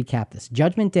 Let's recap this.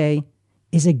 Judgment Day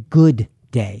is a good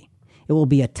day. It will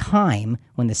be a time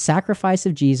when the sacrifice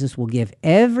of Jesus will give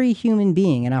every human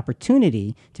being an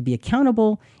opportunity to be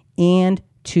accountable and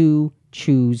to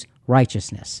choose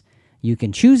righteousness. You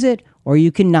can choose it or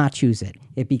you cannot choose it.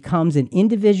 It becomes an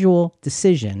individual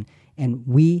decision, and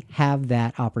we have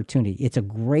that opportunity. It's a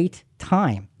great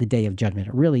time, the Day of Judgment.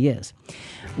 It really is.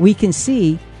 We can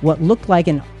see what looked like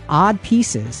an odd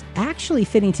pieces actually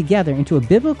fitting together into a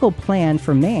biblical plan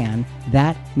for man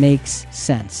that makes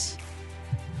sense.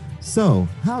 So,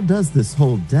 how does this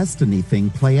whole destiny thing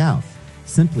play out?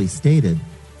 Simply stated,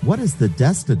 what is the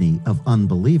destiny of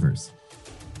unbelievers?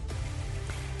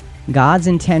 God's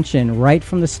intention right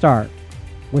from the start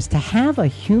was to have a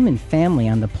human family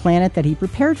on the planet that he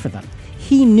prepared for them.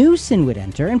 He knew sin would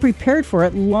enter and prepared for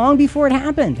it long before it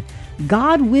happened.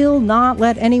 God will not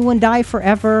let anyone die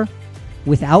forever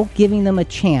without giving them a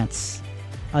chance,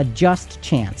 a just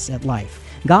chance at life.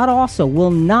 God also will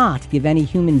not give any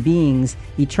human beings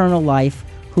eternal life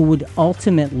who would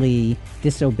ultimately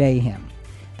disobey him.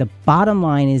 The bottom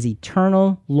line is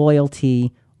eternal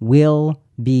loyalty will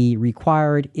be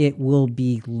required. It will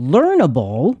be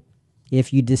learnable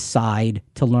if you decide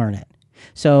to learn it.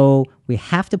 So we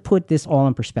have to put this all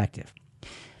in perspective.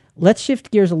 Let's shift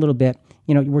gears a little bit.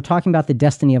 We're talking about the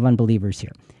destiny of unbelievers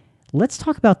here. Let's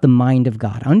talk about the mind of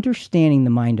God, understanding the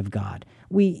mind of God.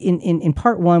 In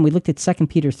part one, we looked at 2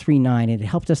 Peter 3:9, and it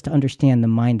helped us to understand the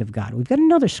mind of God. We've got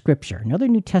another scripture, another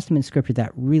New Testament scripture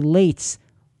that relates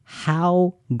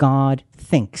how God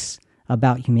thinks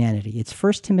about humanity. It's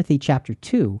 1 Timothy chapter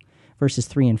 2, verses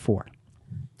 3 and 4.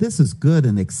 This is good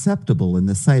and acceptable in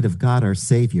the sight of God our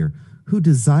Savior, who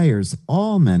desires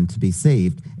all men to be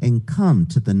saved and come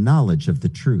to the knowledge of the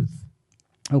truth.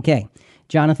 Okay,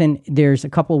 Jonathan, there's a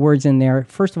couple of words in there.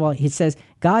 First of all, he says,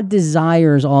 God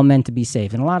desires all men to be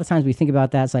saved. And a lot of times we think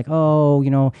about that, it's like,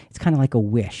 it's kind of like a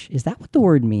wish. Is that what the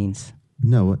word means?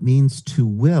 No, it means to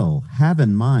will, have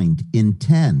in mind,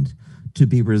 intend, to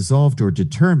be resolved or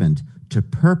determined, to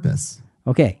purpose.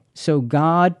 Okay, so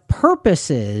God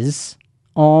purposes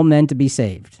all men to be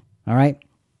saved. All right?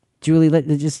 Julie,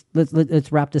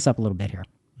 let's wrap this up a little bit here.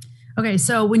 Okay,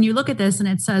 so when you look at this and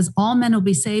it says all men will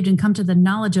be saved and come to the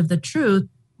knowledge of the truth,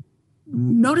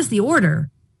 notice the order.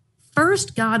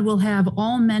 First, God will have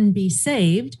all men be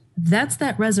saved. That's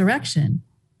that resurrection.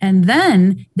 And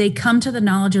then they come to the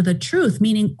knowledge of the truth,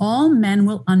 meaning all men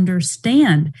will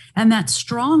understand. And that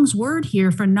Strong's word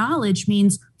here for knowledge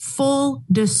means full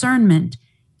discernment.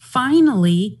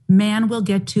 Finally, man will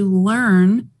get to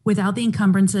learn without the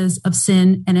encumbrances of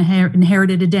sin and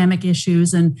inherited Adamic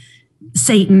issues and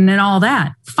Satan and all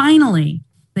that. Finally,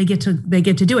 they get to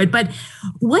do it. But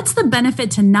what's the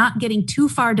benefit to not getting too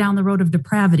far down the road of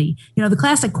depravity? The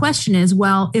classic question is,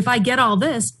 well, if I get all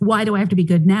this, why do I have to be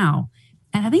good now?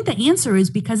 And I think the answer is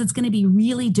because it's going to be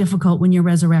really difficult when you're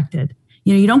resurrected.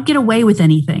 You don't get away with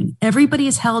anything. Everybody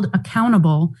is held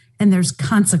accountable and there's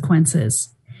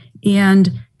consequences.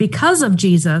 And because of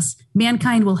Jesus,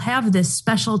 mankind will have this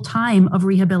special time of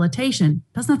rehabilitation.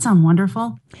 Doesn't that sound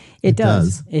wonderful? It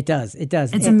does.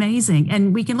 It's amazing.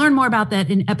 And we can learn more about that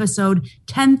in episode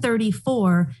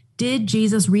 1034, Did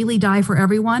Jesus really die for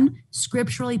everyone?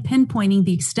 Scripturally pinpointing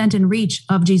the extent and reach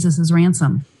of Jesus'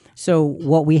 ransom. So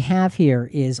what we have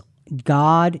here is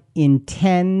God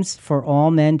intends for all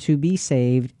men to be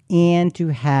saved and to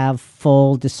have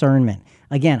full discernment.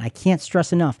 Again, I can't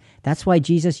stress enough. That's why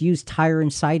Jesus used Tyre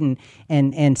and Sidon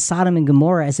and Sodom and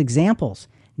Gomorrah as examples.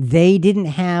 They didn't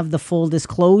have the full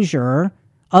disclosure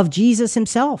of Jesus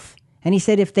himself. And he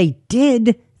said if they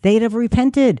did, they'd have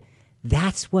repented.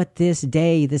 That's what this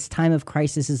day, this time of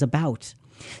crisis is about.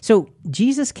 So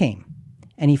Jesus came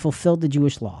and he fulfilled the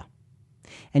Jewish law.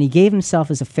 And he gave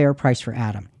himself as a fair price for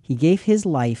Adam. He gave his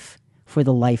life for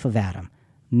the life of Adam.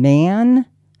 Man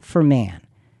for man.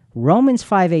 Romans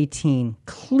 5:18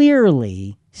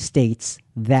 clearly states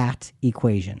that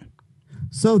equation.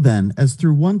 So then, as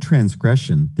through one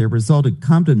transgression there resulted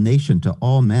condemnation to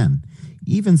all men,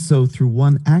 even so through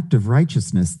one act of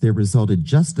righteousness there resulted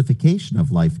justification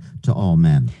of life to all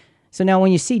men. So now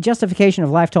when you see justification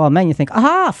of life to all men, you think,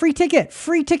 aha, free ticket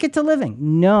to living.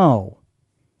 No,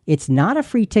 it's not a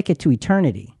free ticket to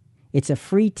eternity. It's a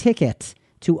free ticket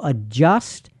to a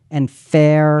just and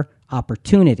fair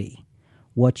opportunity.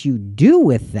 What you do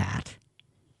with that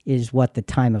is what the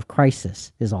time of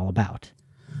crisis is all about.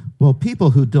 Well,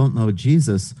 people who don't know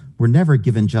Jesus were never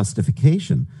given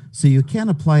justification, so you can't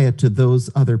apply it to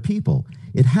those other people.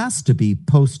 It has to be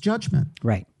post-judgment.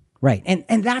 Right.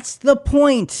 And that's the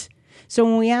point. So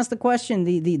when we ask the question,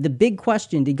 the big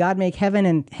question, did God make heaven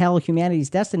and hell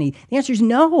humanity's destiny? The answer is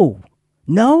no.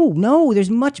 No. There's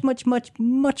much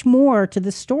more to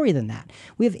this story than that.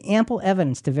 We have ample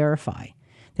evidence to verify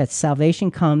that salvation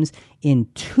comes in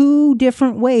two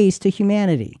different ways to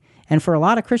humanity. And for a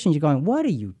lot of Christians, you're going, what are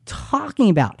you talking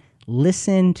about?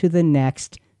 Listen to the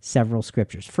next several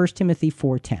scriptures. 1 Timothy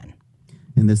 4:10.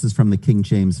 And this is from the King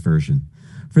James Version.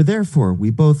 For therefore we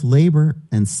both labor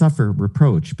and suffer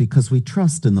reproach because we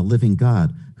trust in the living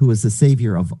God, who is the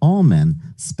Savior of all men,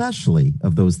 especially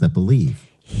of those that believe.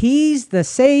 He's the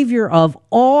Savior of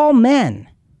all men,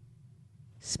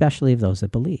 especially of those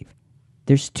that believe.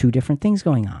 There's two different things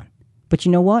going on. But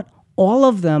you know what? All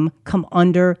of them come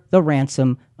under the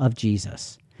ransom of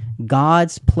Jesus.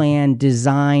 God's plan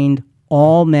designed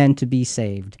all men to be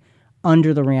saved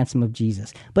under the ransom of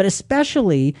Jesus, but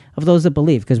especially of those that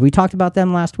believe, because we talked about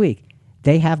them last week.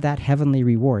 They have that heavenly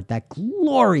reward, that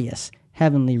glorious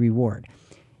heavenly reward.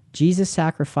 Jesus'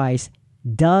 sacrifice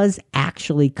does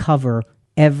actually cover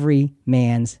every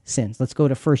man's sins. Let's go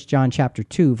to 1 John chapter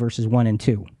 2, verses 1 and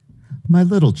 2. My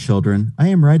little children, I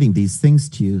am writing these things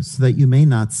to you so that you may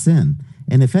not sin.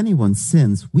 And if anyone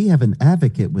sins, we have an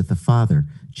advocate with the Father,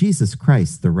 Jesus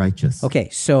Christ the righteous. Okay,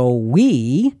 so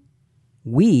we,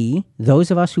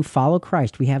 those of us who follow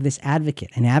Christ, we have this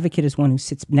advocate. An advocate is one who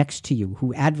sits next to you,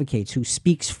 who advocates, who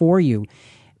speaks for you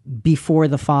before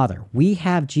the Father. We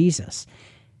have Jesus.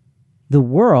 The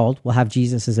world will have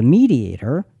Jesus as a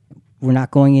mediator. We're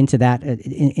not going into that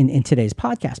in today's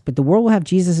podcast, but the world will have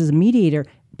Jesus as a mediator,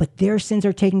 but their sins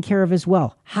are taken care of as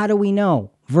well. How do we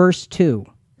know? Verse 2.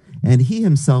 And he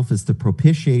himself is the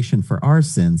propitiation for our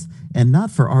sins, and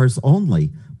not for ours only,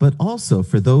 but also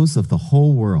for those of the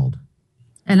whole world.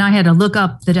 And I had to look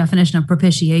up the definition of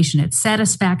propitiation. It's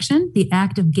satisfaction, the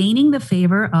act of gaining the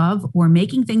favor of or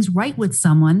making things right with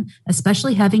someone,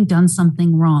 especially having done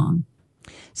something wrong.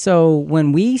 So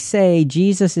when we say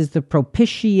Jesus is the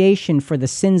propitiation for the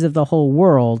sins of the whole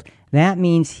world, that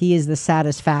means he is the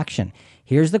satisfaction.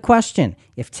 Here's the question.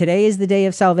 If today is the day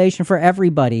of salvation for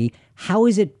everybody, how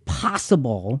is it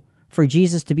possible for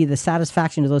Jesus to be the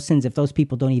satisfaction of those sins if those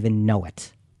people don't even know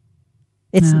it?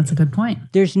 That's a good point.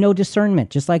 There's no discernment,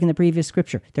 just like in the previous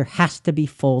scripture. There has to be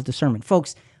full discernment.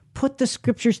 Folks, put the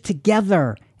scriptures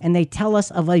together, and they tell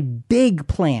us of a big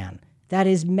plan that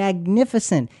is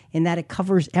magnificent in that it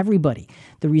covers everybody.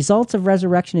 The results of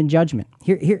resurrection and judgment.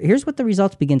 Here's what the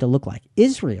results begin to look like.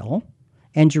 Israel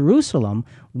and Jerusalem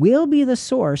will be the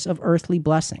source of earthly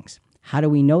blessings. How do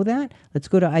we know that? Let's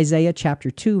go to Isaiah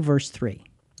chapter 2, verse 3.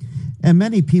 And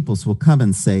many peoples will come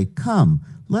and say, Come,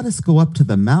 let us go up to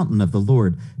the mountain of the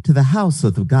Lord, to the house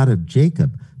of the God of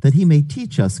Jacob, that he may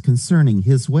teach us concerning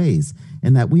his ways,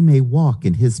 and that we may walk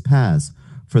in his paths.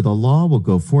 For the law will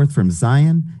go forth from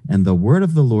Zion, and the word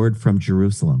of the Lord from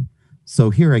Jerusalem. So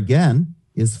here again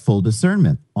is full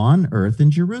discernment on earth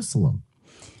in Jerusalem.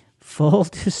 Full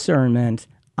discernment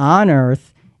on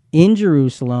earth in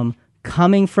Jerusalem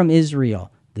coming from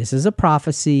Israel. This is a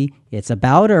prophecy. It's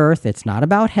about earth. It's not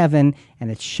about heaven. And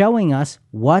it's showing us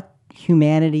what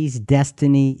humanity's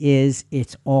destiny is.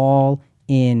 It's all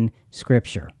in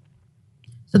Scripture.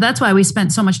 So that's why we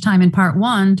spent so much time in part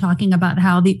 1 talking about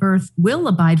how the earth will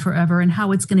abide forever and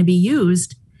how it's going to be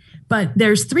used. But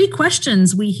there's three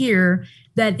questions we hear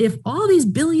that if all these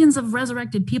billions of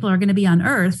resurrected people are going to be on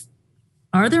earth,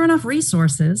 are there enough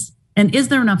resources? And is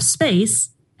there enough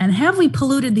space? And have we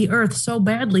polluted the earth so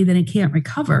badly that it can't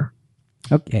recover?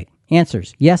 Okay.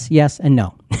 Answers: yes, yes, and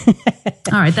no.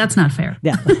 All right, that's not fair.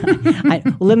 Yeah.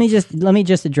 Let me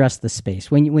just address the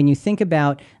space. When you think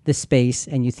about the space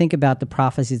and you think about the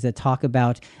prophecies that talk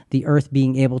about the earth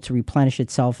being able to replenish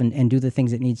itself and do the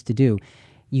things it needs to do,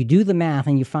 you do the math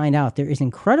and you find out there is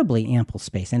incredibly ample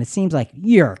space. And it seems like,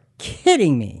 you're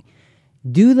kidding me.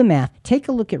 Do the math. Take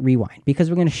a look at Rewind, because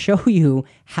we're going to show you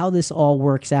how this all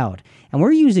works out. And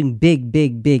we're using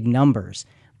big numbers,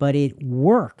 but it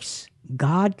works.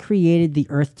 God created the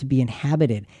earth to be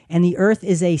inhabited, and the earth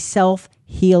is a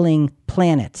self-healing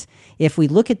planet. If we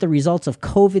look at the results of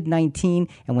COVID-19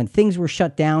 and when things were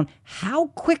shut down, how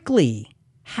quickly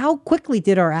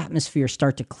did our atmosphere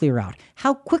start to clear out?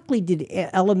 How quickly did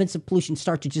elements of pollution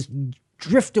start to just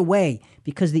drift away?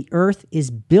 Because the earth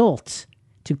is built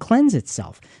to cleanse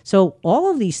itself. So all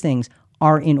of these things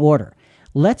are in order.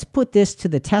 Let's put this to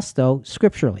the test, though,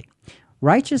 scripturally.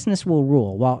 Righteousness will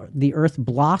rule while the earth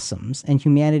blossoms and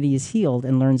humanity is healed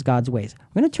and learns God's ways.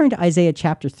 We're going to turn to Isaiah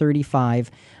chapter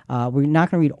 35. We're not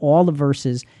going to read all the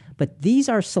verses, but these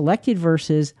are selected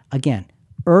verses, again,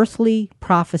 earthly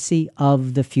prophecy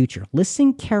of the future.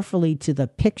 Listen carefully to the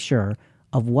picture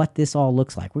of what this all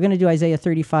looks like. We're going to do Isaiah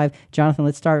 35. Jonathan,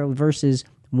 let's start with verses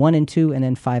 1 and 2 and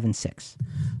then 5 and 6.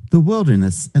 The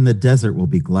wilderness and the desert will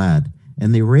be glad,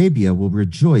 and the Arabia will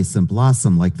rejoice and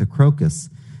blossom like the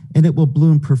crocus. And it will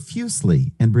bloom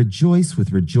profusely and rejoice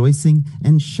with rejoicing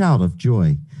and shout of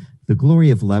joy. The glory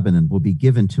of Lebanon will be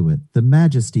given to it, the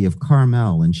majesty of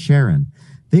Carmel and Sharon.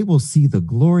 They will see the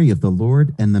glory of the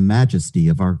Lord and the majesty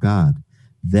of our God.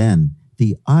 Then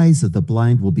the eyes of the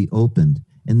blind will be opened,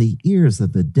 and the ears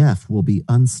of the deaf will be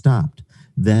unstopped.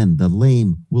 Then the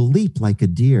lame will leap like a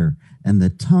deer, and the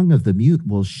tongue of the mute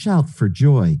will shout for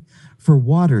joy. For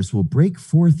waters will break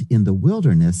forth in the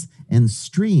wilderness and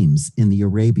streams in the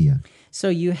Arabia. So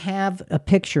you have a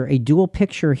picture, a dual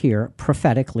picture here,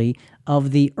 prophetically, of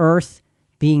the earth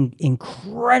being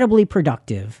incredibly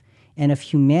productive and of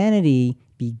humanity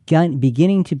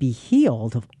beginning to be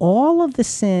healed of all of the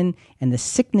sin and the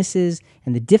sicknesses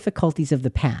and the difficulties of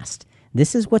the past.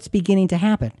 This is what's beginning to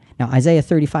happen. Now, Isaiah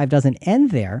 35 doesn't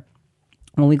end there.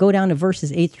 When we go down to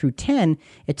verses 8 through 10,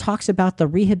 it talks about the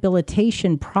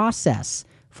rehabilitation process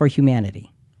for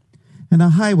humanity. And a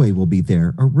highway will be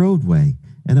there, a roadway,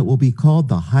 and it will be called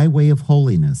the highway of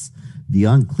holiness. The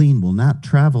unclean will not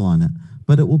travel on it,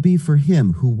 but it will be for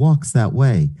him who walks that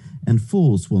way, and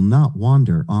fools will not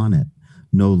wander on it.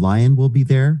 No lion will be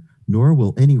there, nor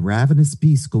will any ravenous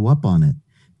beast go up on it.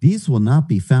 These will not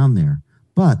be found there,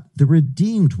 but the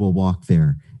redeemed will walk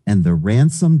there, and the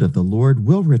ransomed of the Lord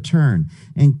will return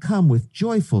and come with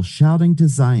joyful shouting to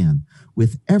Zion,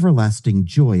 with everlasting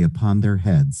joy upon their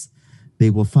heads.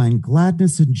 They will find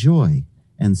gladness and joy,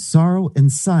 and sorrow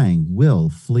and sighing will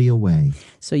flee away.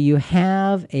 So you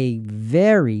have a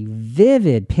very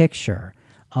vivid picture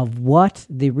of what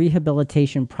the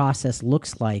rehabilitation process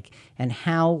looks like and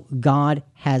how God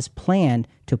has planned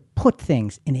to put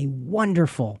things in a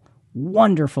wonderful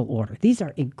order. These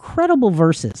are incredible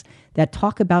verses that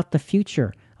talk about the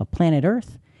future of planet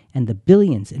Earth and the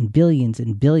billions and billions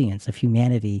and billions of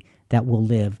humanity that will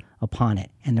live upon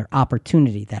it, and their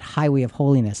opportunity, that highway of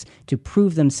holiness, to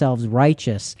prove themselves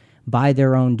righteous by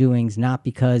their own doings, not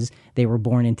because they were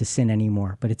born into sin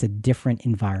anymore, but it's a different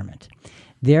environment.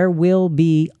 There will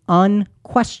be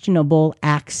unquestionable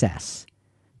access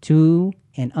to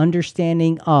an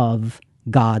understanding of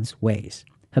God's ways.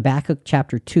 Habakkuk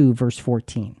chapter 2, verse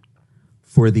 14.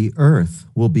 For the earth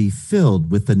will be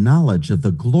filled with the knowledge of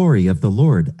the glory of the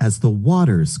Lord as the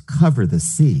waters cover the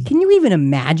sea. Can you even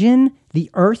imagine the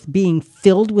earth being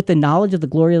filled with the knowledge of the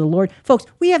glory of the Lord? Folks,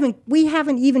 we haven't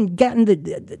even gotten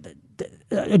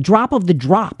a drop of the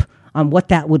drop on what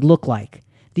that would look like.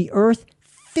 The earth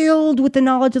filled with the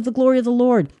knowledge of the glory of the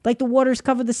Lord, like the waters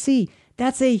cover the sea.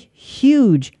 That's a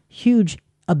huge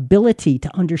ability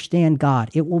to understand God.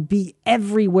 It will be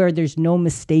everywhere. There's no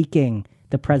mistaking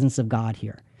the presence of God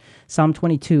here. Psalm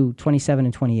 22, 27,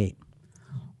 and 28.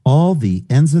 All the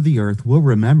ends of the earth will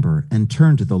remember and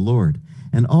turn to the Lord,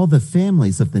 and all the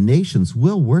families of the nations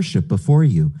will worship before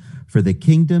you. For the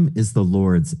kingdom is the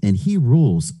Lord's, and he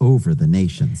rules over the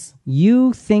nations.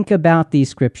 You think about these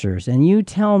scriptures, and you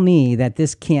tell me that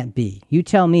this can't be. You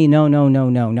tell me,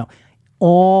 no.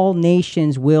 All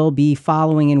nations will be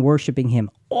following and worshiping him.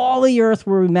 All the earth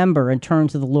will remember and turn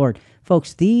to the Lord.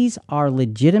 Folks, these are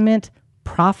legitimate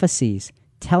prophecies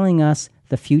telling us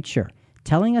the future,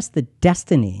 telling us the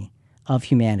destiny of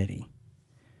humanity.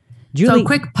 So, Julie,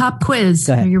 quick pop quiz.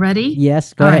 Go ahead. Are you ready?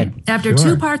 Yes, go All ahead. right. After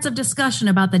 2 parts of discussion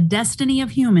about the destiny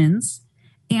of humans,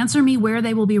 answer me where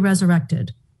they will be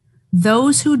resurrected.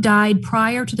 Those who died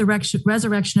prior to the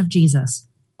resurrection of Jesus.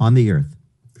 On the earth.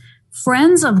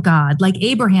 Friends of God, like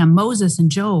Abraham, Moses,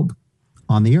 and Job.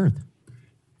 On the earth.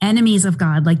 Enemies of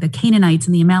God, like the Canaanites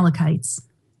and the Amalekites.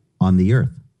 On the earth.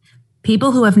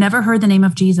 People who have never heard the name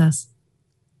of Jesus.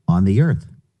 On the earth.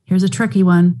 Here's a tricky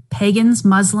one. Pagans,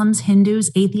 Muslims,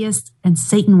 Hindus, atheists, and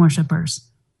Satan worshipers.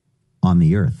 On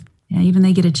the earth. Yeah, even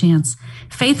they get a chance.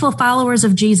 Faithful followers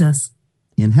of Jesus.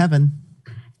 In heaven.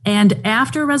 And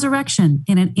after resurrection,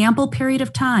 in an ample period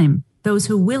of time, those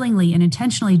who willingly and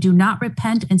intentionally do not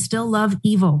repent and still love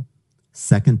evil.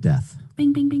 Second death.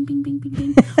 Bing, bing, bing, bing, bing,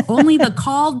 bing, bing. Only the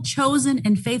called, chosen,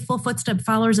 and faithful footstep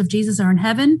followers of Jesus are in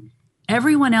heaven.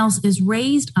 Everyone else is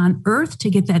raised on earth to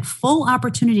get that full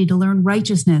opportunity to learn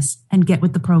righteousness and get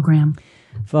with the program.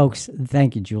 Folks,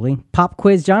 thank you, Julie. Pop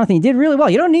quiz, Jonathan, you did really well.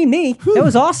 You don't need me. That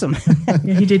was awesome.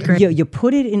 Yeah, you did great. You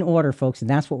put it in order, folks, and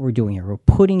that's what we're doing here. We're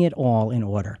putting it all in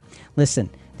order. Listen,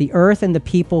 the earth and the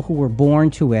people who were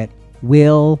born to it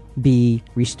will be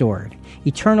restored.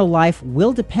 Eternal life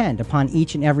will depend upon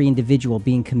each and every individual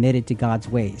being committed to God's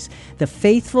ways. The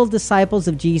faithful disciples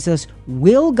of Jesus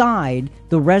will guide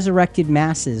the resurrected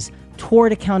masses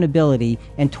toward accountability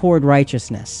and toward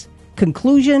righteousness.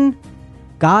 Conclusion,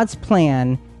 God's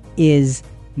plan is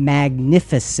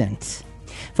magnificent.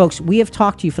 Folks, we have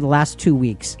talked to you for the last 2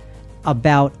 weeks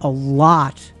about a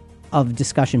lot of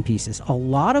discussion pieces, a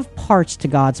lot of parts to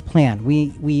God's plan.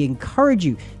 We encourage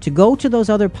you to go to those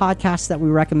other podcasts that we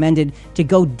recommended, to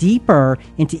go deeper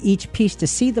into each piece to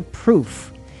see the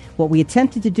proof. What we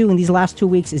attempted to do in these last 2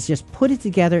 weeks is just put it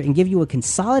together and give you a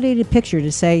consolidated picture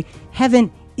to say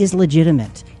heaven is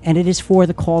legitimate and it is for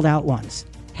the called out ones.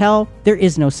 Hell, there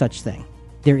is no such thing.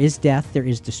 There is death, there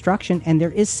is destruction, and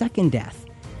there is second death.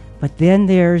 But then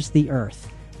there's the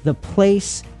earth, the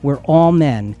place where all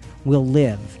men will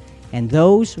live. And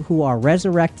those who are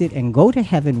resurrected and go to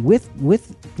heaven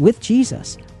with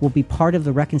Jesus will be part of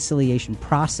the reconciliation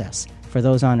process for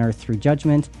those on earth through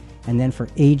judgment and then for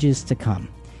ages to come.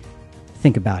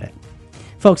 Think about it.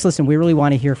 Folks, listen, we really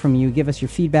want to hear from you. Give us your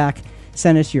feedback.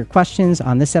 Send us your questions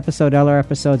on this episode, other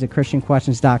episodes at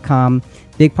ChristianQuestions.com.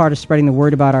 Big part of spreading the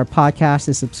word about our podcast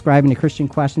is subscribing to Christian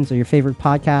Questions or your favorite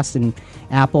podcast in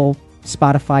Apple,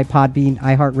 Spotify, Podbean,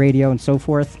 iHeartRadio, and so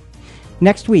forth.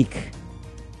 Next week,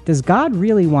 does God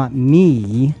really want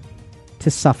me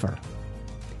to suffer?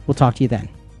 We'll talk to you then.